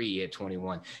 Week 3, he had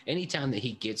 21. Anytime that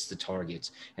he gets the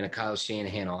targets in a Kyle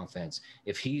Shanahan offense,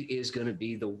 if he is going to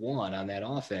be the one on that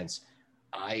offense,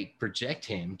 I project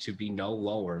him to be no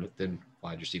lower than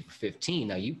wide receiver 15.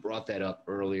 Now, you brought that up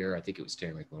earlier. I think it was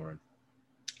Terry McLaurin.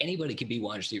 Anybody can be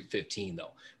wide receiver 15,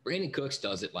 though. Brandon Cooks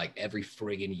does it like every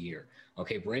friggin' year.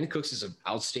 Okay, Brandon Cooks is an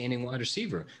outstanding wide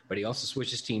receiver, but he also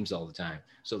switches teams all the time.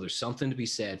 So there's something to be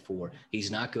said for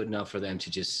he's not good enough for them to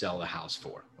just sell the house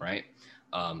for, right?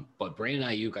 But Brandon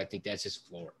Ayuk, I think that's his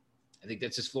floor. I think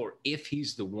that's his floor if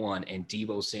he's the one and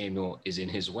Deebo Samuel is in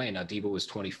his way. Now, Deebo is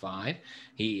 25.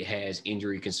 He has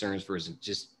injury concerns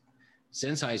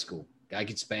since high school. Guy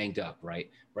gets banged up,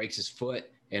 right? Breaks his foot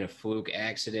in a fluke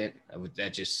accident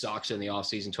that just sucks in the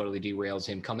offseason, totally derails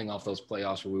him. Coming off those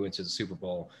playoffs where we went to the Super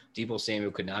Bowl, Deebo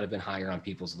Samuel could not have been higher on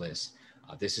people's lists.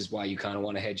 This is why you kind of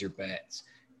want to hedge your bets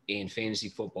in fantasy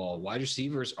football. Wide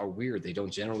receivers are weird. They don't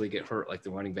generally get hurt like the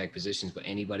running back positions, but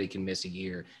anybody can miss a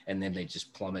year, and then they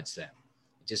just plummets them.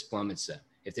 It just plummets them.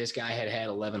 If this guy had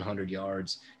 1,100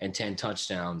 yards and 10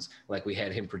 touchdowns like we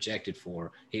had him projected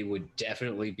for, he would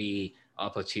definitely be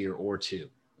up a tier or two.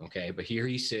 Okay, but here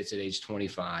he sits at age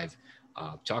 25.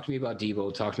 Talk to me about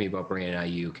Deebo. Talk to me about Brandon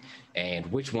Ayuk, and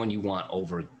which one you want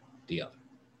over the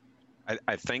other.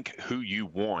 I think who you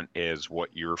want is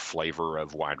what your flavor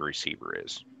of wide receiver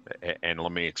is. And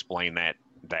let me explain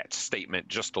that statement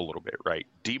just a little bit, right?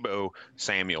 Deebo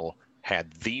Samuel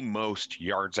had the most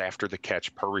yards after the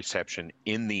catch per reception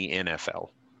in the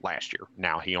NFL last year.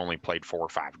 Now, he only played 4 or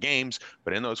 5 games,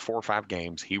 but in those 4 or 5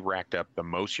 games, he racked up the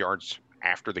most yards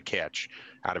after the catch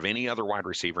out of any other wide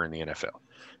receiver in the NFL.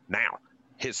 Now,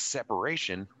 his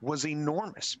separation was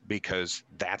enormous because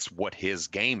that's what his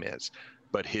game is.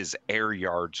 But his air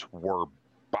yards were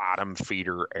bottom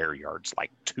feeder air yards, like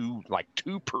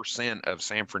 2% of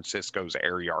San Francisco's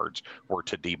air yards were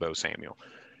to Deebo Samuel.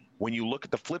 When you look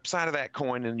at the flip side of that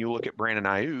coin and you look at Brandon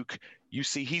Ayuk, you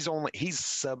see he's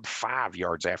sub 5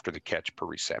 yards after the catch per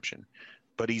reception,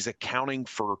 but he's accounting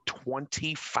for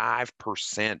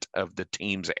 25% of the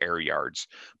team's air yards,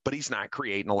 but he's not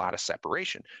creating a lot of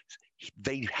separation.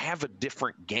 They have a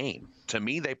different game. To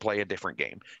me, they play a different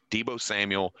game. Deebo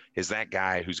Samuel is that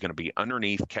guy who's going to be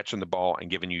underneath, catching the ball and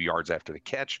giving you yards after the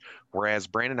catch, whereas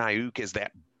Brandon Ayuk is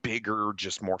that bigger,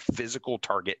 just more physical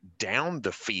target down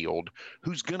the field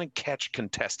who's going to catch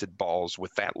contested balls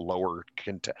with that lower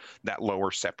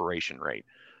separation rate.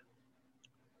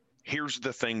 Here's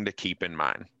the thing to keep in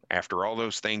mind. After all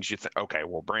those things, you think, okay,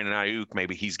 well, Brandon Ayuk,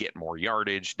 maybe he's getting more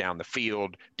yardage down the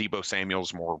field. Deebo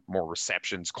Samuel's more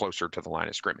receptions closer to the line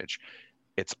of scrimmage.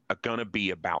 It's going to be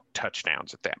about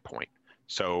touchdowns at that point.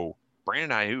 So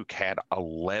Brandon Ayuk had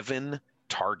 11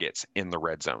 targets in the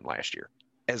red zone last year.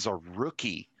 As a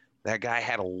rookie, that guy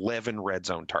had 11 red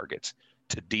zone targets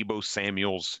to Deebo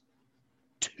Samuel's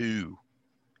 2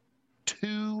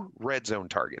 red zone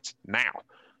targets. Now,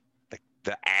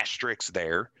 the asterisk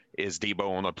there is Deebo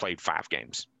only played 5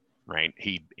 games, right?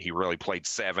 He really played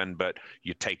 7, but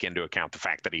you take into account the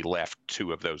fact that he left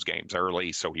 2 of those games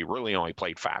early, so he really only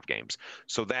played 5 games.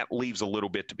 So that leaves a little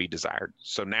bit to be desired.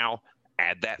 So now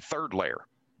add that third layer.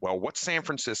 Well, what's San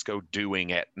Francisco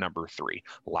doing at number 3?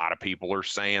 A lot of people are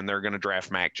saying they're going to draft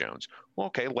Mac Jones. Well,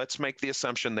 okay, let's make the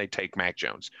assumption they take Mac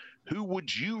Jones. Who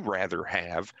would you rather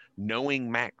have,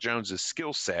 knowing Mac Jones's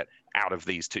skill set, out of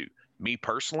these 2? Me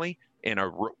personally,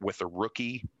 with a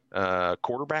rookie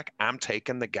quarterback, I'm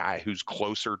taking the guy who's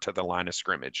closer to the line of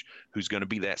scrimmage, who's going to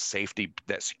be that safety,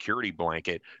 that security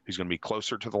blanket, who's going to be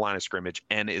closer to the line of scrimmage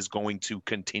and is going to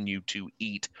continue to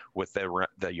eat with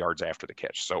the yards after the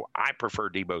catch. So I prefer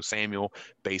Deebo Samuel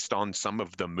based on some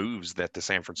of the moves that the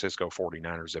San Francisco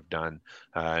 49ers have done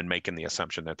and making the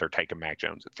assumption that they're taking Mac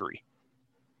Jones at 3.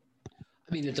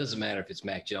 I mean, it doesn't matter if it's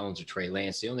Mac Jones or Trey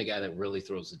Lance. The only guy that really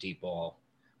throws the deep ball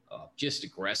just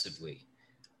aggressively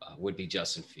would be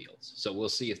Justin Fields. So we'll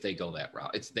see if they go that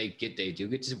route. They do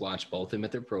get to watch both of them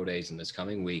at their pro days in this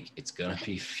coming week. It's going to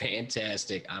be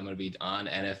fantastic. I'm going to be on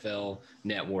NFL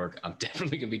Network. I'm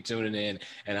definitely going to be tuning in,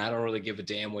 and I don't really give a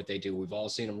damn what they do. We've all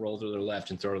seen them roll to their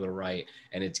left and throw to their right,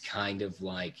 and it's kind of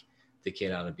like the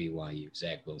kid out of BYU,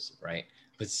 Zach Wilson, right?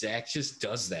 But Zach just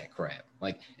does that crap.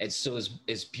 And so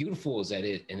as beautiful as that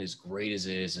is, and as great as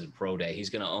it is at a pro day,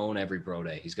 he's going to own every pro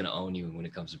day. He's going to own you when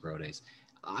it comes to pro days.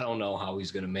 I don't know how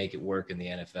he's going to make it work in the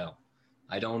NFL.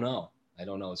 I don't know.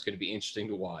 It's going to be interesting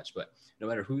to watch. But no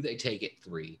matter who they take at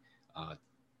 3,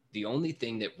 the only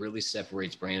thing that really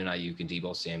separates Brandon Ayuk and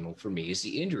Deebo Samuel for me is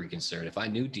the injury concern. If I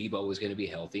knew Deebo was going to be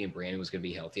healthy and Brandon was going to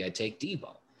be healthy, I'd take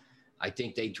Deebo. I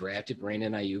think they drafted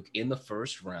Brandon Ayuk in the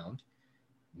first round,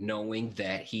 knowing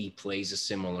that he plays a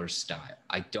similar style.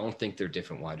 I don't think they're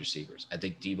different wide receivers. I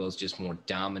think Deebo's just more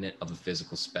dominant of a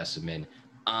physical specimen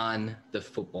on the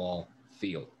football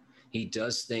field. He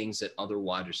does things that other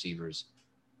wide receivers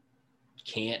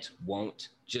can't, won't,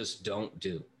 just don't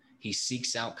do. He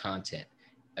seeks out contact.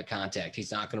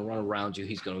 He's not going to run around you.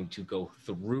 He's going to go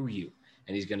through you,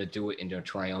 and he's going to do it in a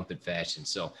triumphant fashion.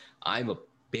 So I'm a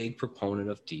big proponent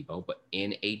of Deebo, but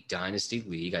in a dynasty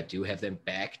league, I do have them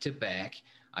back to back.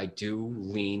 I do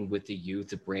lean with the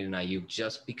youth of Brandon Ayuk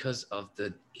just because of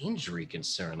the injury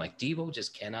concern. Deebo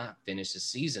just cannot finish the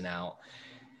season out.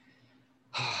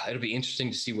 It'll be interesting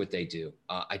to see what they do.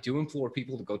 I do implore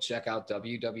people to go check out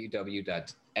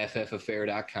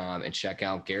www.ffaffair.com and check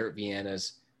out Garrett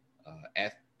Vienna's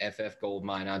FF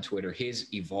Goldmine on Twitter, his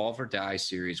Evolve or Die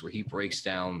series where he breaks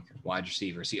down wide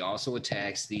receivers. He also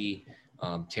attacks the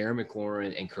Terry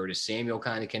McLaurin and Curtis Samuel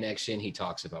kind of connection. He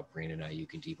talks about Brandon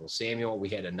Ayuk and Deebo Samuel. We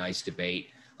had a nice debate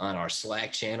on our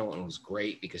Slack channel, and it was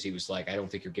great because he was like, I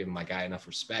don't think you're giving my guy enough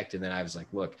respect. And then I was like,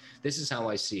 look, this is how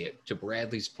I see it. To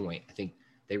Bradley's point, I think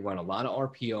they run a lot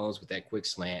of RPOs with that quick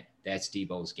slant. That's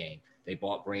Deebo's game. They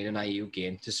bought Brandon Ayuk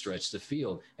in to stretch the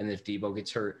field. And if Deebo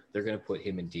gets hurt, they're going to put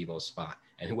him in Deebo's spot.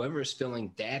 And whoever is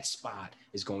filling that spot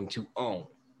is going to own.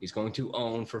 He's going to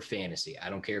own for fantasy. I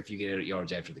don't care if you get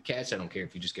yards after the catch. I don't care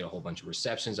if you just get a whole bunch of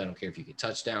receptions. I don't care if you get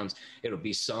touchdowns. It'll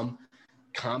be some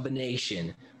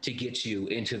combination to get you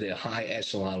into the high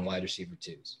echelon wide receiver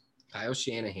 2s. Kyle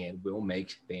Shanahan will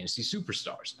make fantasy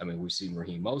superstars. I mean, we've seen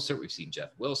Raheem Mostert. We've seen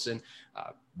Jeff Wilson.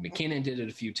 McKinnon did it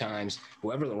a few times,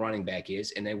 whoever the running back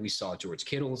is. And then we saw George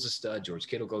Kittle as a stud. George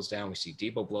Kittle goes down. We see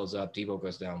Deebo blows up. Deebo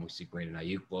goes down. We see Brandon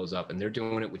Ayuk blows up. And they're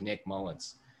doing it with Nick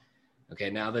Mullins. Okay,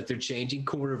 now that they're changing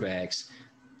quarterbacks,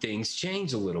 things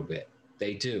change a little bit.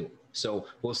 They do. So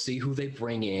we'll see who they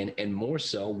bring in, and more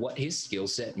so what his skill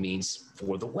set means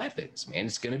for the weapons. Man,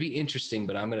 it's going to be interesting.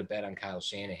 But I'm going to bet on Kyle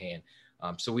Shanahan.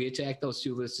 So we attack those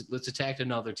two. Let's attack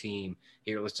another team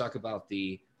here. Let's talk about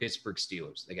the Pittsburgh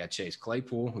Steelers. They got Chase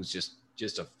Claypool, who's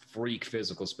just a freak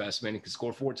physical specimen. He can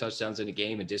score 4 touchdowns in a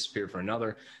game and disappear for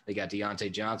another. They got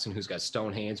Deontay Johnson, who's got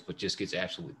stone hands, but just gets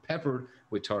absolutely peppered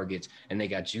with targets. And they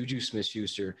got Juju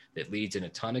Smith-Schuster that leads in a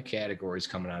ton of categories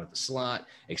coming out of the slot,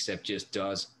 except just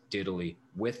does diddly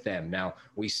with them. Now,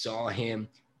 we saw him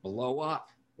blow up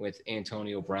with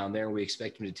Antonio Brown there. We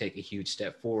expect him to take a huge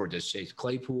step forward. Does Chase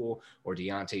Claypool or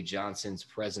Deontay Johnson's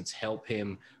presence help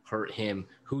him, hurt him?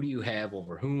 Who do you have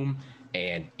over whom?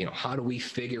 And, how do we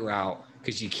figure out,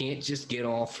 because you can't just get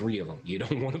all 3 of them. You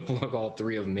don't want to plug all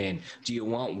 3 of them in. Do you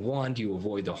want one? Do you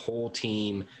avoid the whole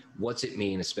team? What's it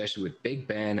mean, especially with Big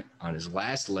Ben on his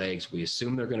last legs? We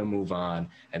assume they're going to move on,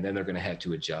 and then they're going to have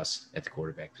to adjust at the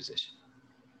quarterback position.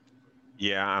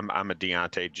 Yeah, I'm a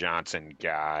Deontay Johnson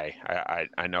guy.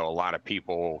 I know a lot of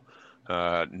people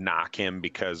knock him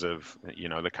because of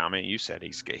the comment you said.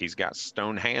 He's got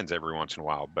stone hands every once in a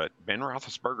while, but Ben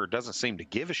Roethlisberger doesn't seem to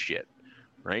give a shit.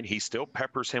 Right, he still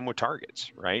peppers him with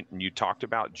targets, right? And you talked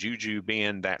about Juju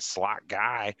being that slot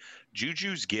guy.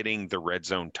 Juju's getting the red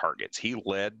zone targets. He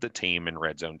led the team in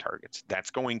red zone targets.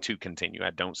 That's going to continue. I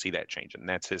don't see that changing.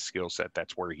 That's his skill set.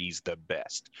 That's where he's the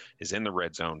best, is in the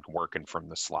red zone, working from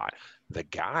the slot. The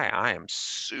guy I am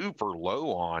super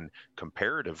low on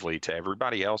comparatively to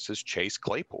everybody else is Chase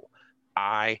Claypool.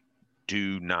 I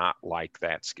do not like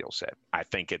that skill set. I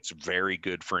think it's very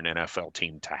good for an NFL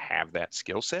team to have that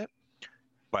skill set,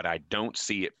 but I don't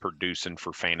see it producing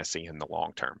for fantasy in the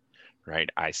long term, right?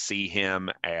 I see him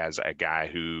as a guy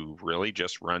who really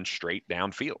just runs straight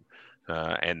downfield,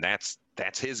 and that's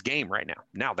his game right now.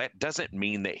 Now, that doesn't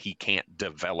mean that he can't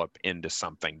develop into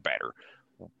something better.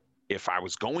 If I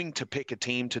was going to pick a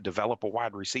team to develop a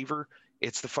wide receiver,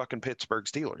 it's the fucking Pittsburgh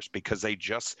Steelers, because they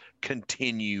just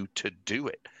continue to do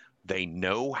it. They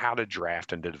know how to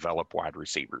draft and to develop wide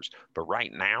receivers. But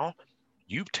right now,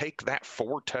 you take that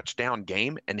 4 touchdown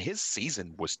game, and his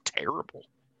season was terrible.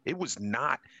 It was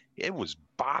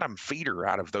bottom feeder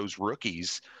out of those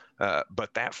rookies.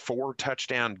 But that 4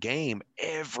 touchdown game,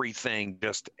 everything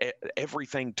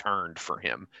turned for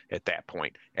him at that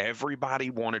point. Everybody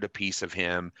wanted a piece of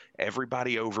him.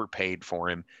 Everybody overpaid for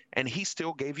him. And he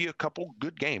still gave you a couple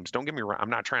good games. Don't get me wrong. I'm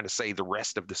not trying to say the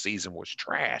rest of the season was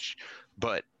trash,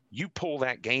 but you pull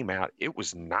that game out, it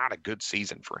was not a good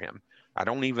season for him. I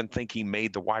don't even think he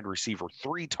made the wide receiver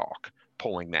 3 talk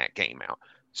pulling that game out.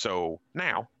 So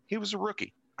now he was a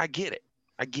rookie. I get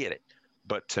it.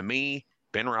 But to me,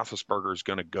 Ben Roethlisberger is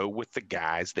going to go with the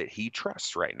guys that he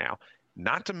trusts right now.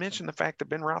 Not to mention the fact that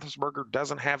Ben Roethlisberger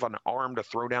doesn't have an arm to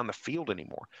throw down the field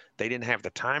anymore. They didn't have the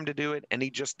time to do it, and he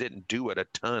just didn't do it a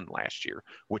ton last year,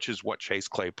 which is what Chase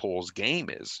Claypool's game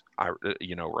is,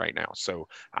 right now. So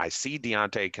I see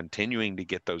Deontay continuing to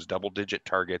get those double-digit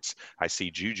targets. I see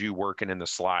Juju working in the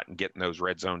slot and getting those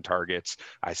red zone targets.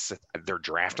 They're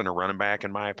drafting a running back,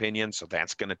 in my opinion, so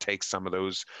that's going to take some of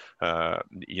those.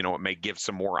 It may give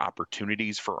some more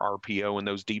opportunities for RPO in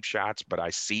those deep shots, but I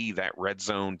see that red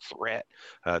zone threat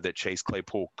that Chase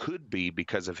Claypool could be,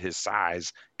 because of his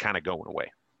size, kind of going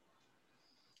away.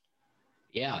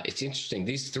 Yeah, it's interesting.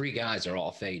 These 3 guys are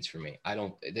all fades for me.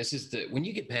 When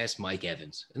you get past Mike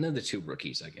Evans, and then the 2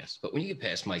 rookies, I guess, but when you get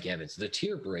past Mike Evans, the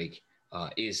tier break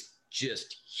is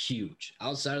just huge.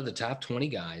 Outside of the top 20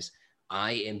 guys,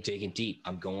 I am digging deep.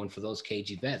 I'm going for those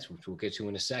cagey vets, which we'll get to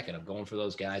in a second. I'm going for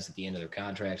those guys at the end of their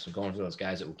contracts. I'm going for those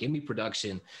guys that will give me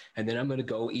production. And then I'm going to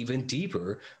go even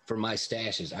deeper for my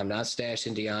stashes. I'm not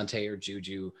stashing Deontay or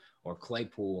Juju or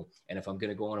Claypool. And if I'm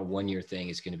going to go on a 1-year thing,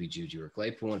 it's going to be Juju or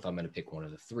Claypool. And if I'm going to pick one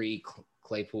of the 3,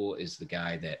 Claypool is the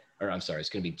guy it's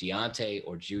going to be Deontay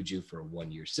or Juju for a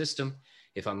 1-year system.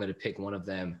 If I'm going to pick one of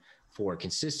them for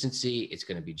consistency, it's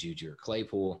going to be Juju or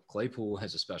Claypool. Claypool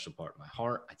has a special part in my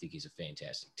heart. I think he's a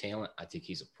fantastic talent. I think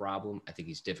he's a problem. I think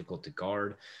he's difficult to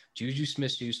guard. Juju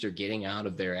Smith-Schuster getting out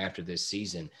of there after this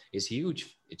season is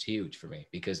huge. It's huge for me,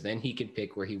 because then he can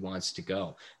pick where he wants to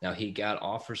go. Now, he got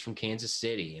offers from Kansas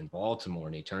City and Baltimore,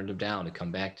 and he turned them down to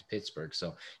come back to Pittsburgh.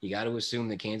 So you got to assume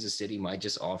that Kansas City might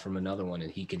just offer him another one,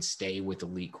 and he can stay with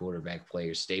elite quarterback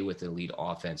players, stay with elite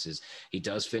offenses. He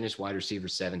does finish wide receiver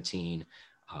 17.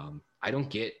 I don't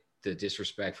get the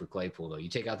disrespect for Claypool, though. You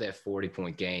take out that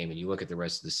 40-point game and you look at the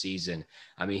rest of the season.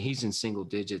 I mean, he's in single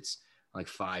digits like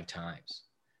 5 times.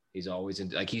 He's always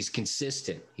he's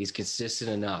consistent. He's consistent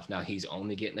enough. Now he's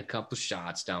only getting a couple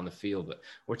shots down the field, but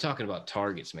we're talking about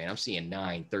targets, man. I'm seeing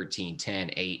 9, 13,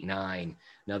 10, 8, 9,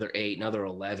 another 8, another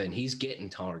 11. He's getting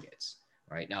targets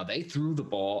right now. They threw the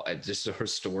ball at just a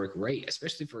historic rate,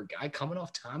 especially for a guy coming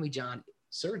off Tommy John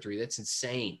surgery. That's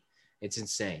insane. It's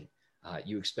insane.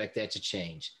 You expect that to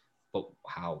change, but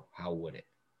how would it,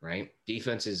 right?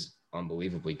 Defense is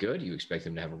unbelievably good. You expect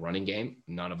them to have a running game.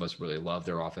 None of us really love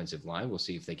their offensive line. We'll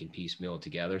see if they can piecemeal it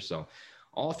together. So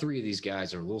all three of these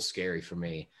guys are a little scary for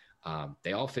me.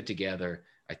 They all fit together.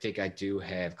 I think I do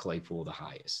have Claypool the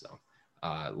highest, though.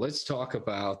 Let's talk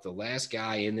about the last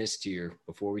guy in this tier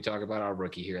before we talk about our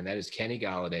rookie here, and that is Kenny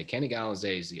Golladay. Kenny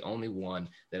Golladay is the only one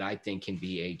that I think can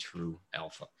be a true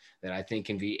alpha, that I think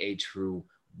can be a true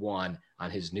one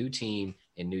on his new team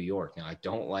in New York. Now, I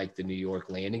don't like the New York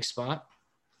landing spot.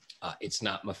 It's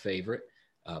not my favorite,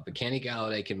 but Kenny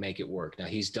Golladay can make it work. Now,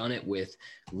 he's done it with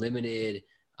limited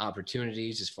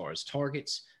opportunities as far as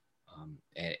targets,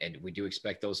 and we do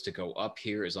expect those to go up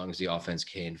here as long as the offense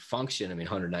can function. I mean,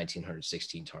 119,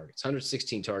 116 targets.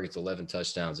 116 targets, 11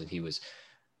 touchdowns, and he was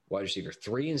wide receiver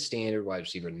 3 in standard, wide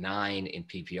receiver 9 in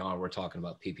PPR. We're talking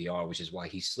about PPR, which is why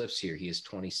he slips here. He is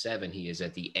 27. He is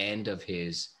at the end of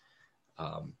his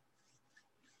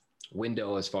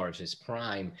window as far as his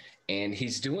prime, and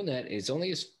he's doing that. It's only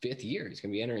his 5th year. He's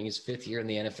going to be entering his 5th year in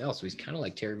the NFL, so he's kind of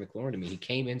like Terry McLaurin to me. He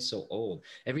came in so old.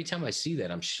 Every time I see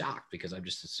that, I'm shocked because I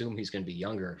just assume he's going to be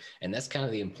younger, and that's kind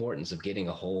of the importance of getting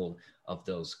a hold of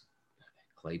those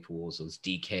Claypools, those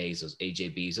DKs, those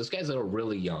AJBs, those guys that are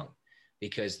really young,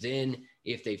 because then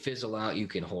if they fizzle out, you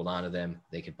can hold on to them.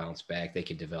 They can bounce back. They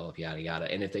can develop, yada,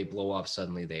 yada, and if they blow up,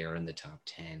 suddenly they are in the top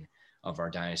 10 of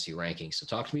our dynasty rankings. So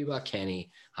talk to me about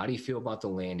Kenny. How do you feel about the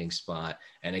landing spot?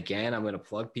 And again, I'm going to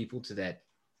plug people to that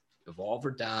Evolve or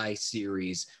Die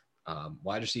series,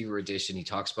 wide receiver edition. He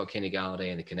talks about Kenny Golladay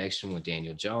and the connection with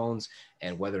Daniel Jones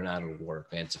and whether or not it'll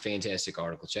work, man. It's a fantastic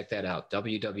article. Check that out,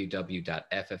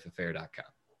 www.ffaffair.com.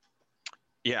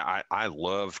 Yeah, I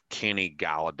love Kenny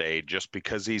Golladay just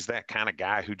because he's that kind of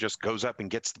guy who just goes up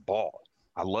and gets the ball.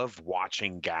 I love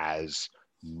watching guys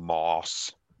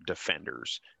moss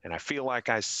defenders, and I feel like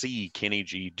I see Kenny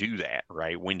G do that,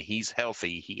 right? When he's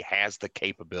healthy, he has the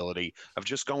capability of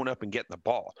just going up and getting the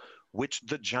ball, which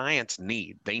the Giants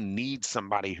need. They need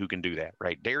somebody who can do that,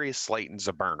 right? Darius Slayton's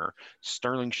a burner.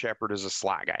 Sterling Shepard is a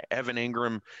slot guy. Evan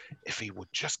Ingram, if he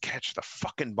would just catch the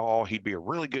fucking ball, he'd be a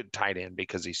really good tight end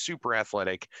because he's super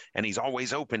athletic and he's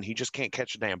always open. He just can't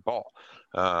catch a damn ball.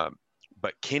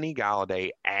 But Kenny Golladay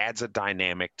adds a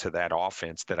dynamic to that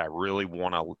offense that I really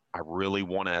want to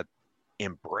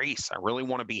embrace. I really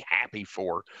want to be happy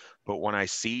for. But when I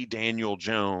see Daniel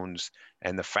Jones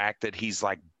and the fact that he's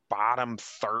like bottom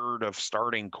third of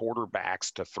starting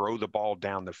quarterbacks to throw the ball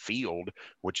down the field,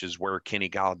 which is where Kenny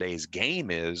Galladay's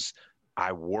game is,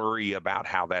 I worry about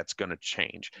how that's going to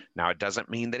change. Now, it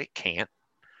doesn't mean that it can't.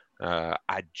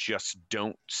 I just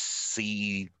don't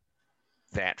see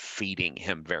that feeding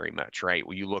him very much, right?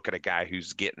 Well, you look at a guy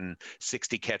who's getting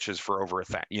 60 catches for over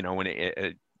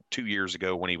 2 years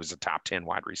ago when he was a top 10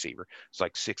 wide receiver. It's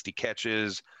like 60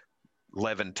 catches,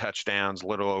 11 touchdowns,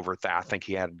 little over I think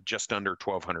he had just under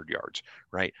 1,200 yards,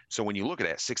 right? So when you look at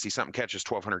that, 60-something catches,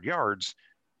 1,200 yards,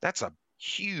 that's a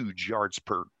huge yards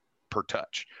per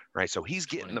touch, right? So he's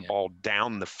getting the ball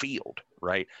down the field,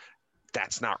 right?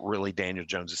 That's not really Daniel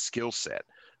Jones' skill set.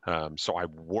 So I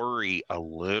worry a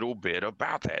little bit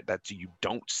about that. That you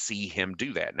don't see him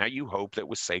do that. Now you hope that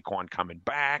with Saquon coming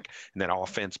back and that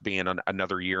offense being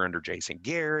another year under Jason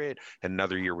Garrett,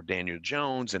 another year with Daniel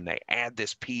Jones, and they add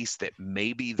this piece that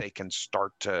maybe they can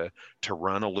start to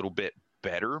run a little bit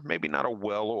better. Maybe not a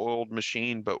well-oiled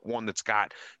machine, but one that's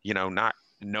got, not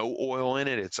no oil in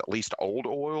it. It's at least old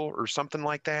oil or something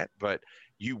like that. But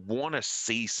you want to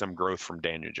see some growth from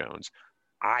Daniel Jones.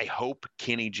 I hope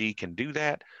Kenny G can do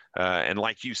that. And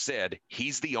like you said,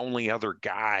 he's the only other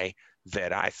guy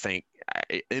that I think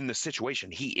in the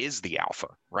situation, he is the alpha,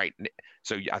 right?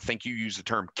 So I think you use the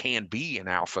term can be an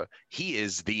alpha. He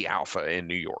is the alpha in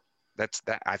New York. That's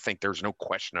that. I think there's no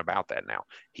question about that now.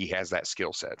 He has that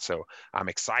skill set. So I'm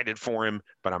excited for him,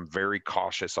 but I'm very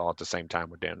cautious all at the same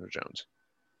time with Daniel Jones.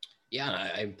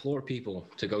 Yeah, I implore people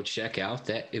to go check out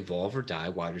that Evolve or Die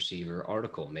wide receiver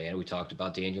article, man. We talked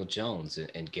about Daniel Jones,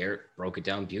 and Garrett broke it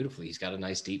down beautifully. He's got a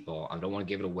nice deep ball. I don't want to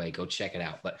give it away. Go check it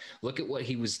out. But look at what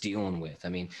he was dealing with. I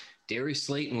mean, Darius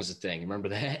Slayton was a thing. Remember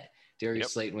that?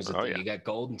 Darius Slayton was a thing. Yeah. You got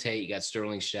Golden Tate, you got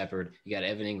Sterling Shepard, you got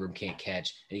Evan Ingram can't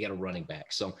catch, and you got a running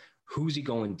back. So who's he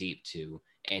going deep to?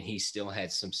 And he still had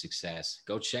some success.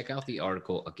 Go check out the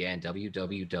article. Again,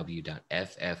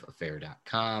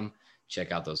 www.ffaffair.com.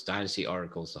 check out those Dynasty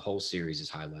articles. The whole series is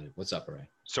highlighted. What's up, Ray?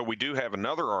 So we do have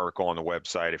another article on the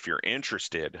website if you're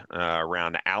interested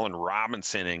around Allen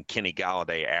Robinson and Kenny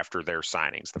Galladay after their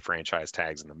signings, the franchise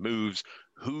tags and the moves,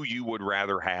 who you would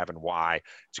rather have and why.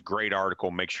 It's a great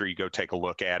article. Make sure you go take a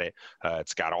look at it.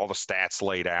 It's got all the stats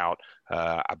laid out.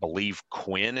 I believe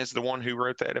Quinn is the one who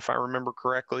wrote that, if I remember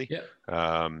correctly.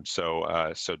 Yep.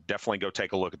 So definitely go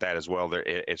take a look at that as well.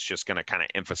 It's just going to kind of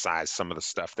emphasize some of the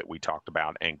stuff that we talked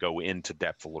about and go into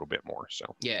depth a little bit more.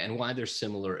 So yeah, and why they're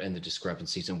similar in the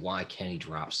discrepancies and why Kenny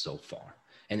dropped so far.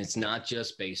 And it's not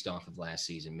just based off of last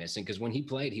season missing, because when he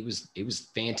played, he was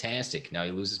fantastic. Now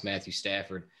he loses Matthew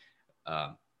Stafford.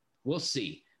 We'll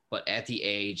see. But at the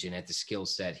age and at the skill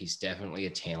set, he's definitely a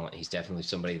talent. He's definitely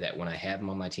somebody that when I have him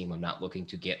on my team, I'm not looking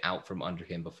to get out from under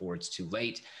him before it's too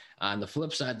late. On the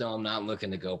flip side, though, I'm not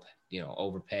looking to go,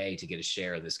 overpay to get a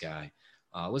share of this guy.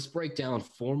 Let's break down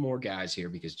 4 more guys here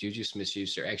because Juju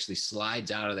Smith-Schuster actually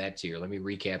slides out of that tier. Let me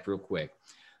recap real quick.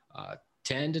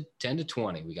 10 to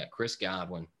 20, we got Chris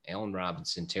Godwin, Allen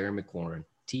Robinson, Terry McLaurin,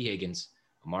 T. Higgins,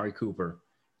 Amari Cooper,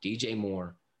 DJ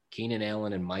Moore, Keenan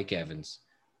Allen, and Mike Evans.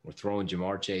 We're throwing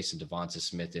Jamar Chase and Devonta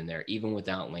Smith in there, even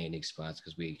without landing spots,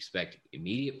 because we expect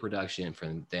immediate production for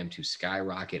them to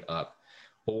skyrocket up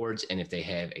boards, and if they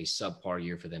have a subpar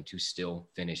year, for them to still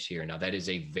finish here. Now, that is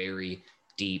a very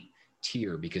deep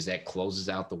tier because that closes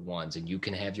out the ones, and you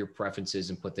can have your preferences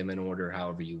and put them in order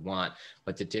however you want.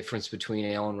 But the difference between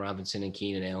Allen Robinson and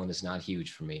Keenan Allen is not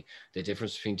huge for me. The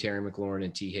difference between Terry McLaurin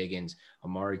and T. Higgins,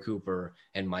 Amari Cooper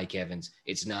and Mike Evans,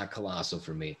 it's not colossal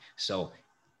for me. So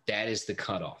that is the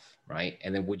cutoff, right?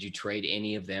 And then would you trade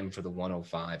any of them for the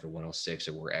 105 or 106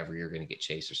 or wherever you're going to get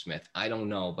Chase or Smith? I don't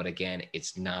know. But again,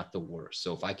 it's not the worst.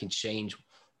 So if I can change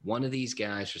one of these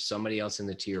guys for somebody else in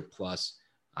the tier plus,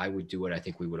 I would do it. I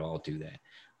think we would all do that.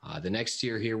 The next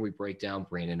tier here, we break down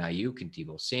Brandon Ayuk and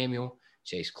Deebo Samuel,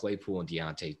 Chase Claypool and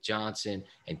Deontay Johnson,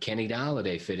 and Kenny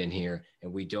Galladay fit in here.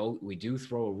 And we do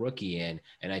throw a rookie in.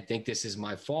 And I think this is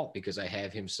my fault because I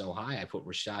have him so high. I put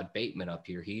Rashad Bateman up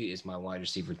here. He is my wide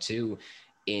receiver 2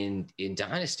 in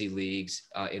dynasty leagues,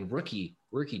 in rookie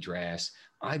drafts.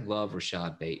 I love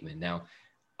Rashad Bateman. Now,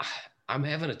 I'm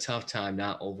having a tough time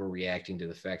not overreacting to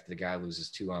the fact that the guy loses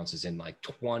 2 ounces in like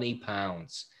 20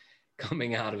 pounds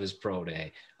coming out of his pro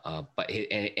day. But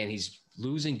he's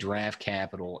losing draft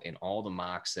capital in all the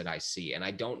mocks that I see. And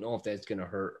I don't know if that's going to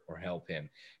hurt or help him.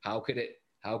 How could it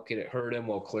hurt him?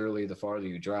 Well, clearly the farther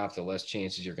you drop, the less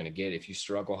chances you're going to get. If you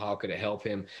struggle, how could it help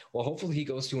him? Well, hopefully he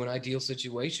goes to an ideal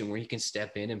situation where he can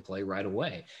step in and play right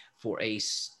away for a,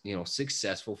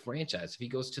 successful franchise. If he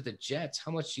goes to the Jets,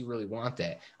 how much do you really want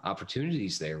that?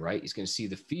 Opportunities there, right? He's going to see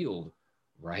the field,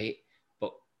 right?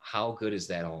 But how good is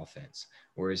that offense?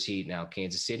 Where is he now?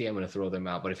 Kansas City, I'm going to throw them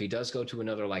out. But if he does go to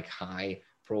another like high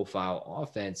profile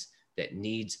offense that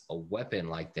needs a weapon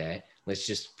like that, let's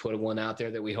just put one out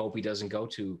there that we hope he doesn't go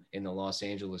to in the Los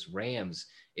Angeles Rams.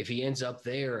 If he ends up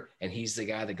there and he's the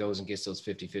guy that goes and gets those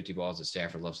 50-50 balls that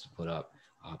Stafford loves to put up,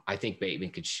 I think Bateman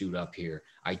could shoot up here.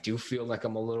 I do feel like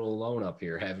I'm a little alone up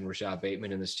here having Rashad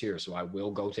Bateman in this tier, so I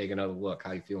will go take another look.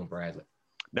 How you feeling, Bradley?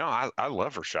 No, I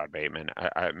love Rashad Bateman.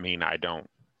 I mean, I don't.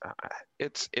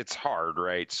 It's hard,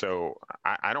 right? So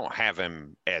I don't have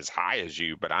him as high as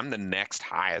you, but I'm the next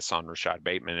highest on Rashad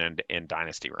Bateman in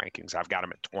dynasty rankings. I've got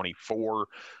him at 24.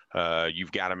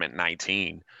 You've got him at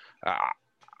 19.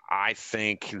 I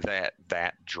think that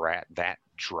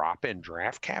drop in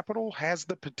draft capital has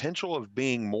the potential of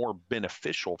being more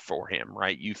beneficial for him,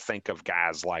 right? You think of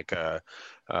guys like a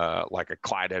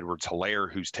Clyde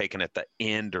Edwards-Helaire who's taken at the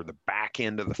end or the back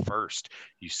end of the first.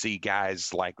 You see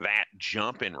guys like that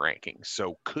jump in rankings.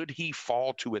 So could he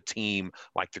fall to a team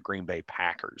like the Green Bay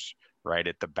Packers, right,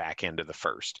 at the back end of the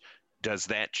first? Does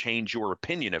that change your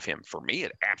opinion of him? For me,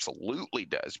 it absolutely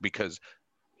does, because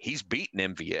he's beaten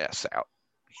MVS out.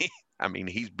 I mean,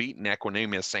 he's beaten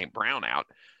Equanimeous St. Brown out.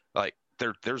 Like,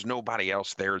 there's nobody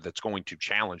else there that's going to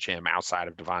challenge him outside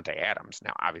of Devontae Adams.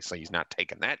 Now, obviously, he's not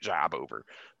taking that job over,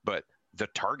 but the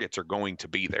targets are going to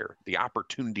be there. The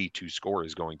opportunity to score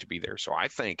is going to be there. So I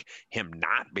think him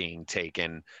not being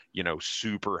taken,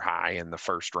 super high in the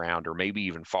first round or maybe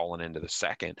even falling into the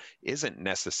second isn't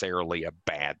necessarily a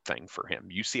bad thing for him.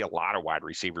 You see a lot of wide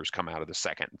receivers come out of the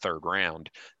second and third round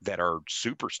that are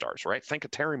superstars, right? Think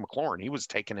of Terry McLaurin. He was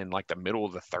taken in like the middle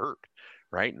of the third,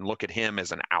 right? And look at him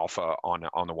as an alpha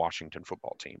on the Washington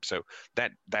football team. So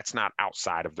that's not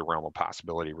outside of the realm of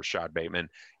possibility. Rashad Bateman,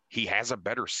 he has a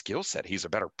better skill set. He's a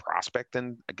better prospect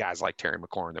than guys like Terry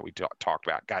McLaurin that we talked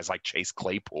about, guys like Chase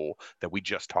Claypool that we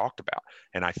just talked about.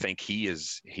 And I think he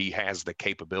has the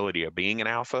capability of being an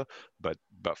alpha, but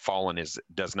falling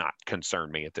does not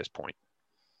concern me at this point.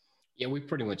 Yeah, we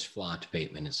pretty much flocked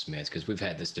Bateman and Smith because we've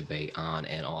had this debate on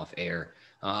and off air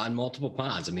on multiple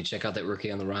pods. I mean, check out that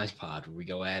Rookie on the Rise pod where we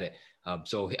go at it.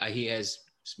 So he has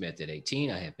Smith at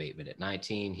 18. I have Bateman at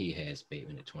 19. He has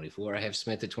Bateman at 24. I have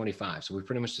Smith at 25. So we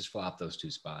pretty much just flopped those two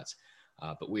spots.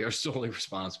 But we are solely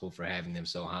responsible for having them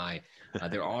so high.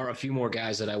 There are a few more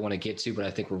guys that I want to get to, but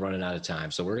I think we're running out of time.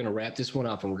 So we're going to wrap this one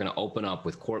up, and we're going to open up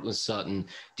with Courtland Sutton,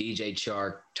 DJ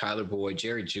Chark, Tyler Boyd,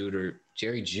 Jerry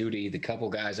Jeudy, the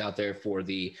couple guys out there for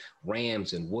the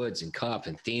Rams, and Woods and Kupp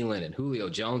and Thielen, and Julio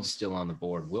Jones is still on the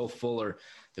board, Will Fuller,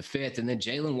 the fifth, and then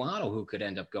Jalen Waddle, who could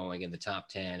end up going in the top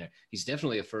 10. He's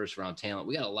definitely a first-round talent.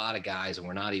 We got a lot of guys, and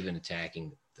we're not even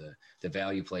attacking the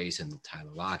value plays and Tyler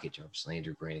Lockett, Jarvis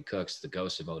Landry, Brandon Cooks, the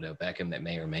ghost of Odell Beckham that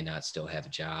may or may not still have a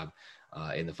job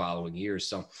in the following years.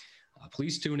 So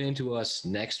please tune in to us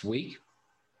next week.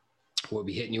 We'll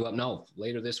be hitting you up. No,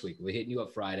 later this week. We'll be hitting you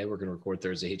up Friday. We're going to record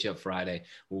Thursday, hit you up Friday,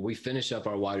 where we finish up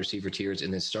our wide receiver tiers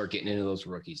and then start getting into those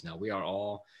rookies. Now, we are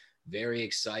all very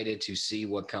excited to see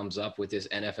what comes up with this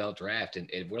NFL draft. And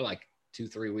we're like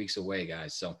 2-3 weeks away,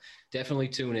 guys. So definitely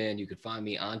tune in. You can find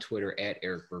me on Twitter at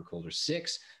Eric Burkholder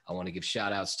 6. I want to give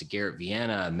shout outs to Garrett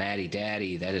Vienna, Matty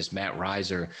Daddy, that is Matt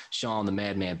Reiser, Sean the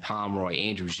Madman Pomeroy,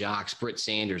 Andrew Jacques, Britt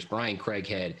Sanders, Brian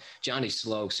Craighead, Johnny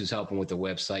Slokes, who's helping with the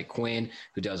website, Quinn,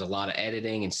 who does a lot of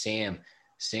editing, and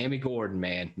Sammy Gordon,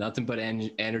 man, nothing but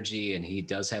energy, and he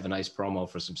does have a nice promo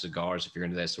for some cigars. If you're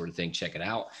into that sort of thing, check it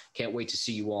out. Can't wait to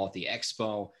see you all at the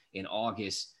Expo in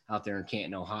August out there in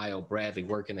Canton, Ohio. Bradley,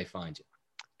 where can they find you?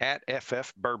 At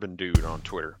FF Bourbon Dude on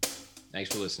Twitter.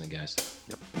 Thanks for listening, guys.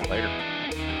 Yep. Later.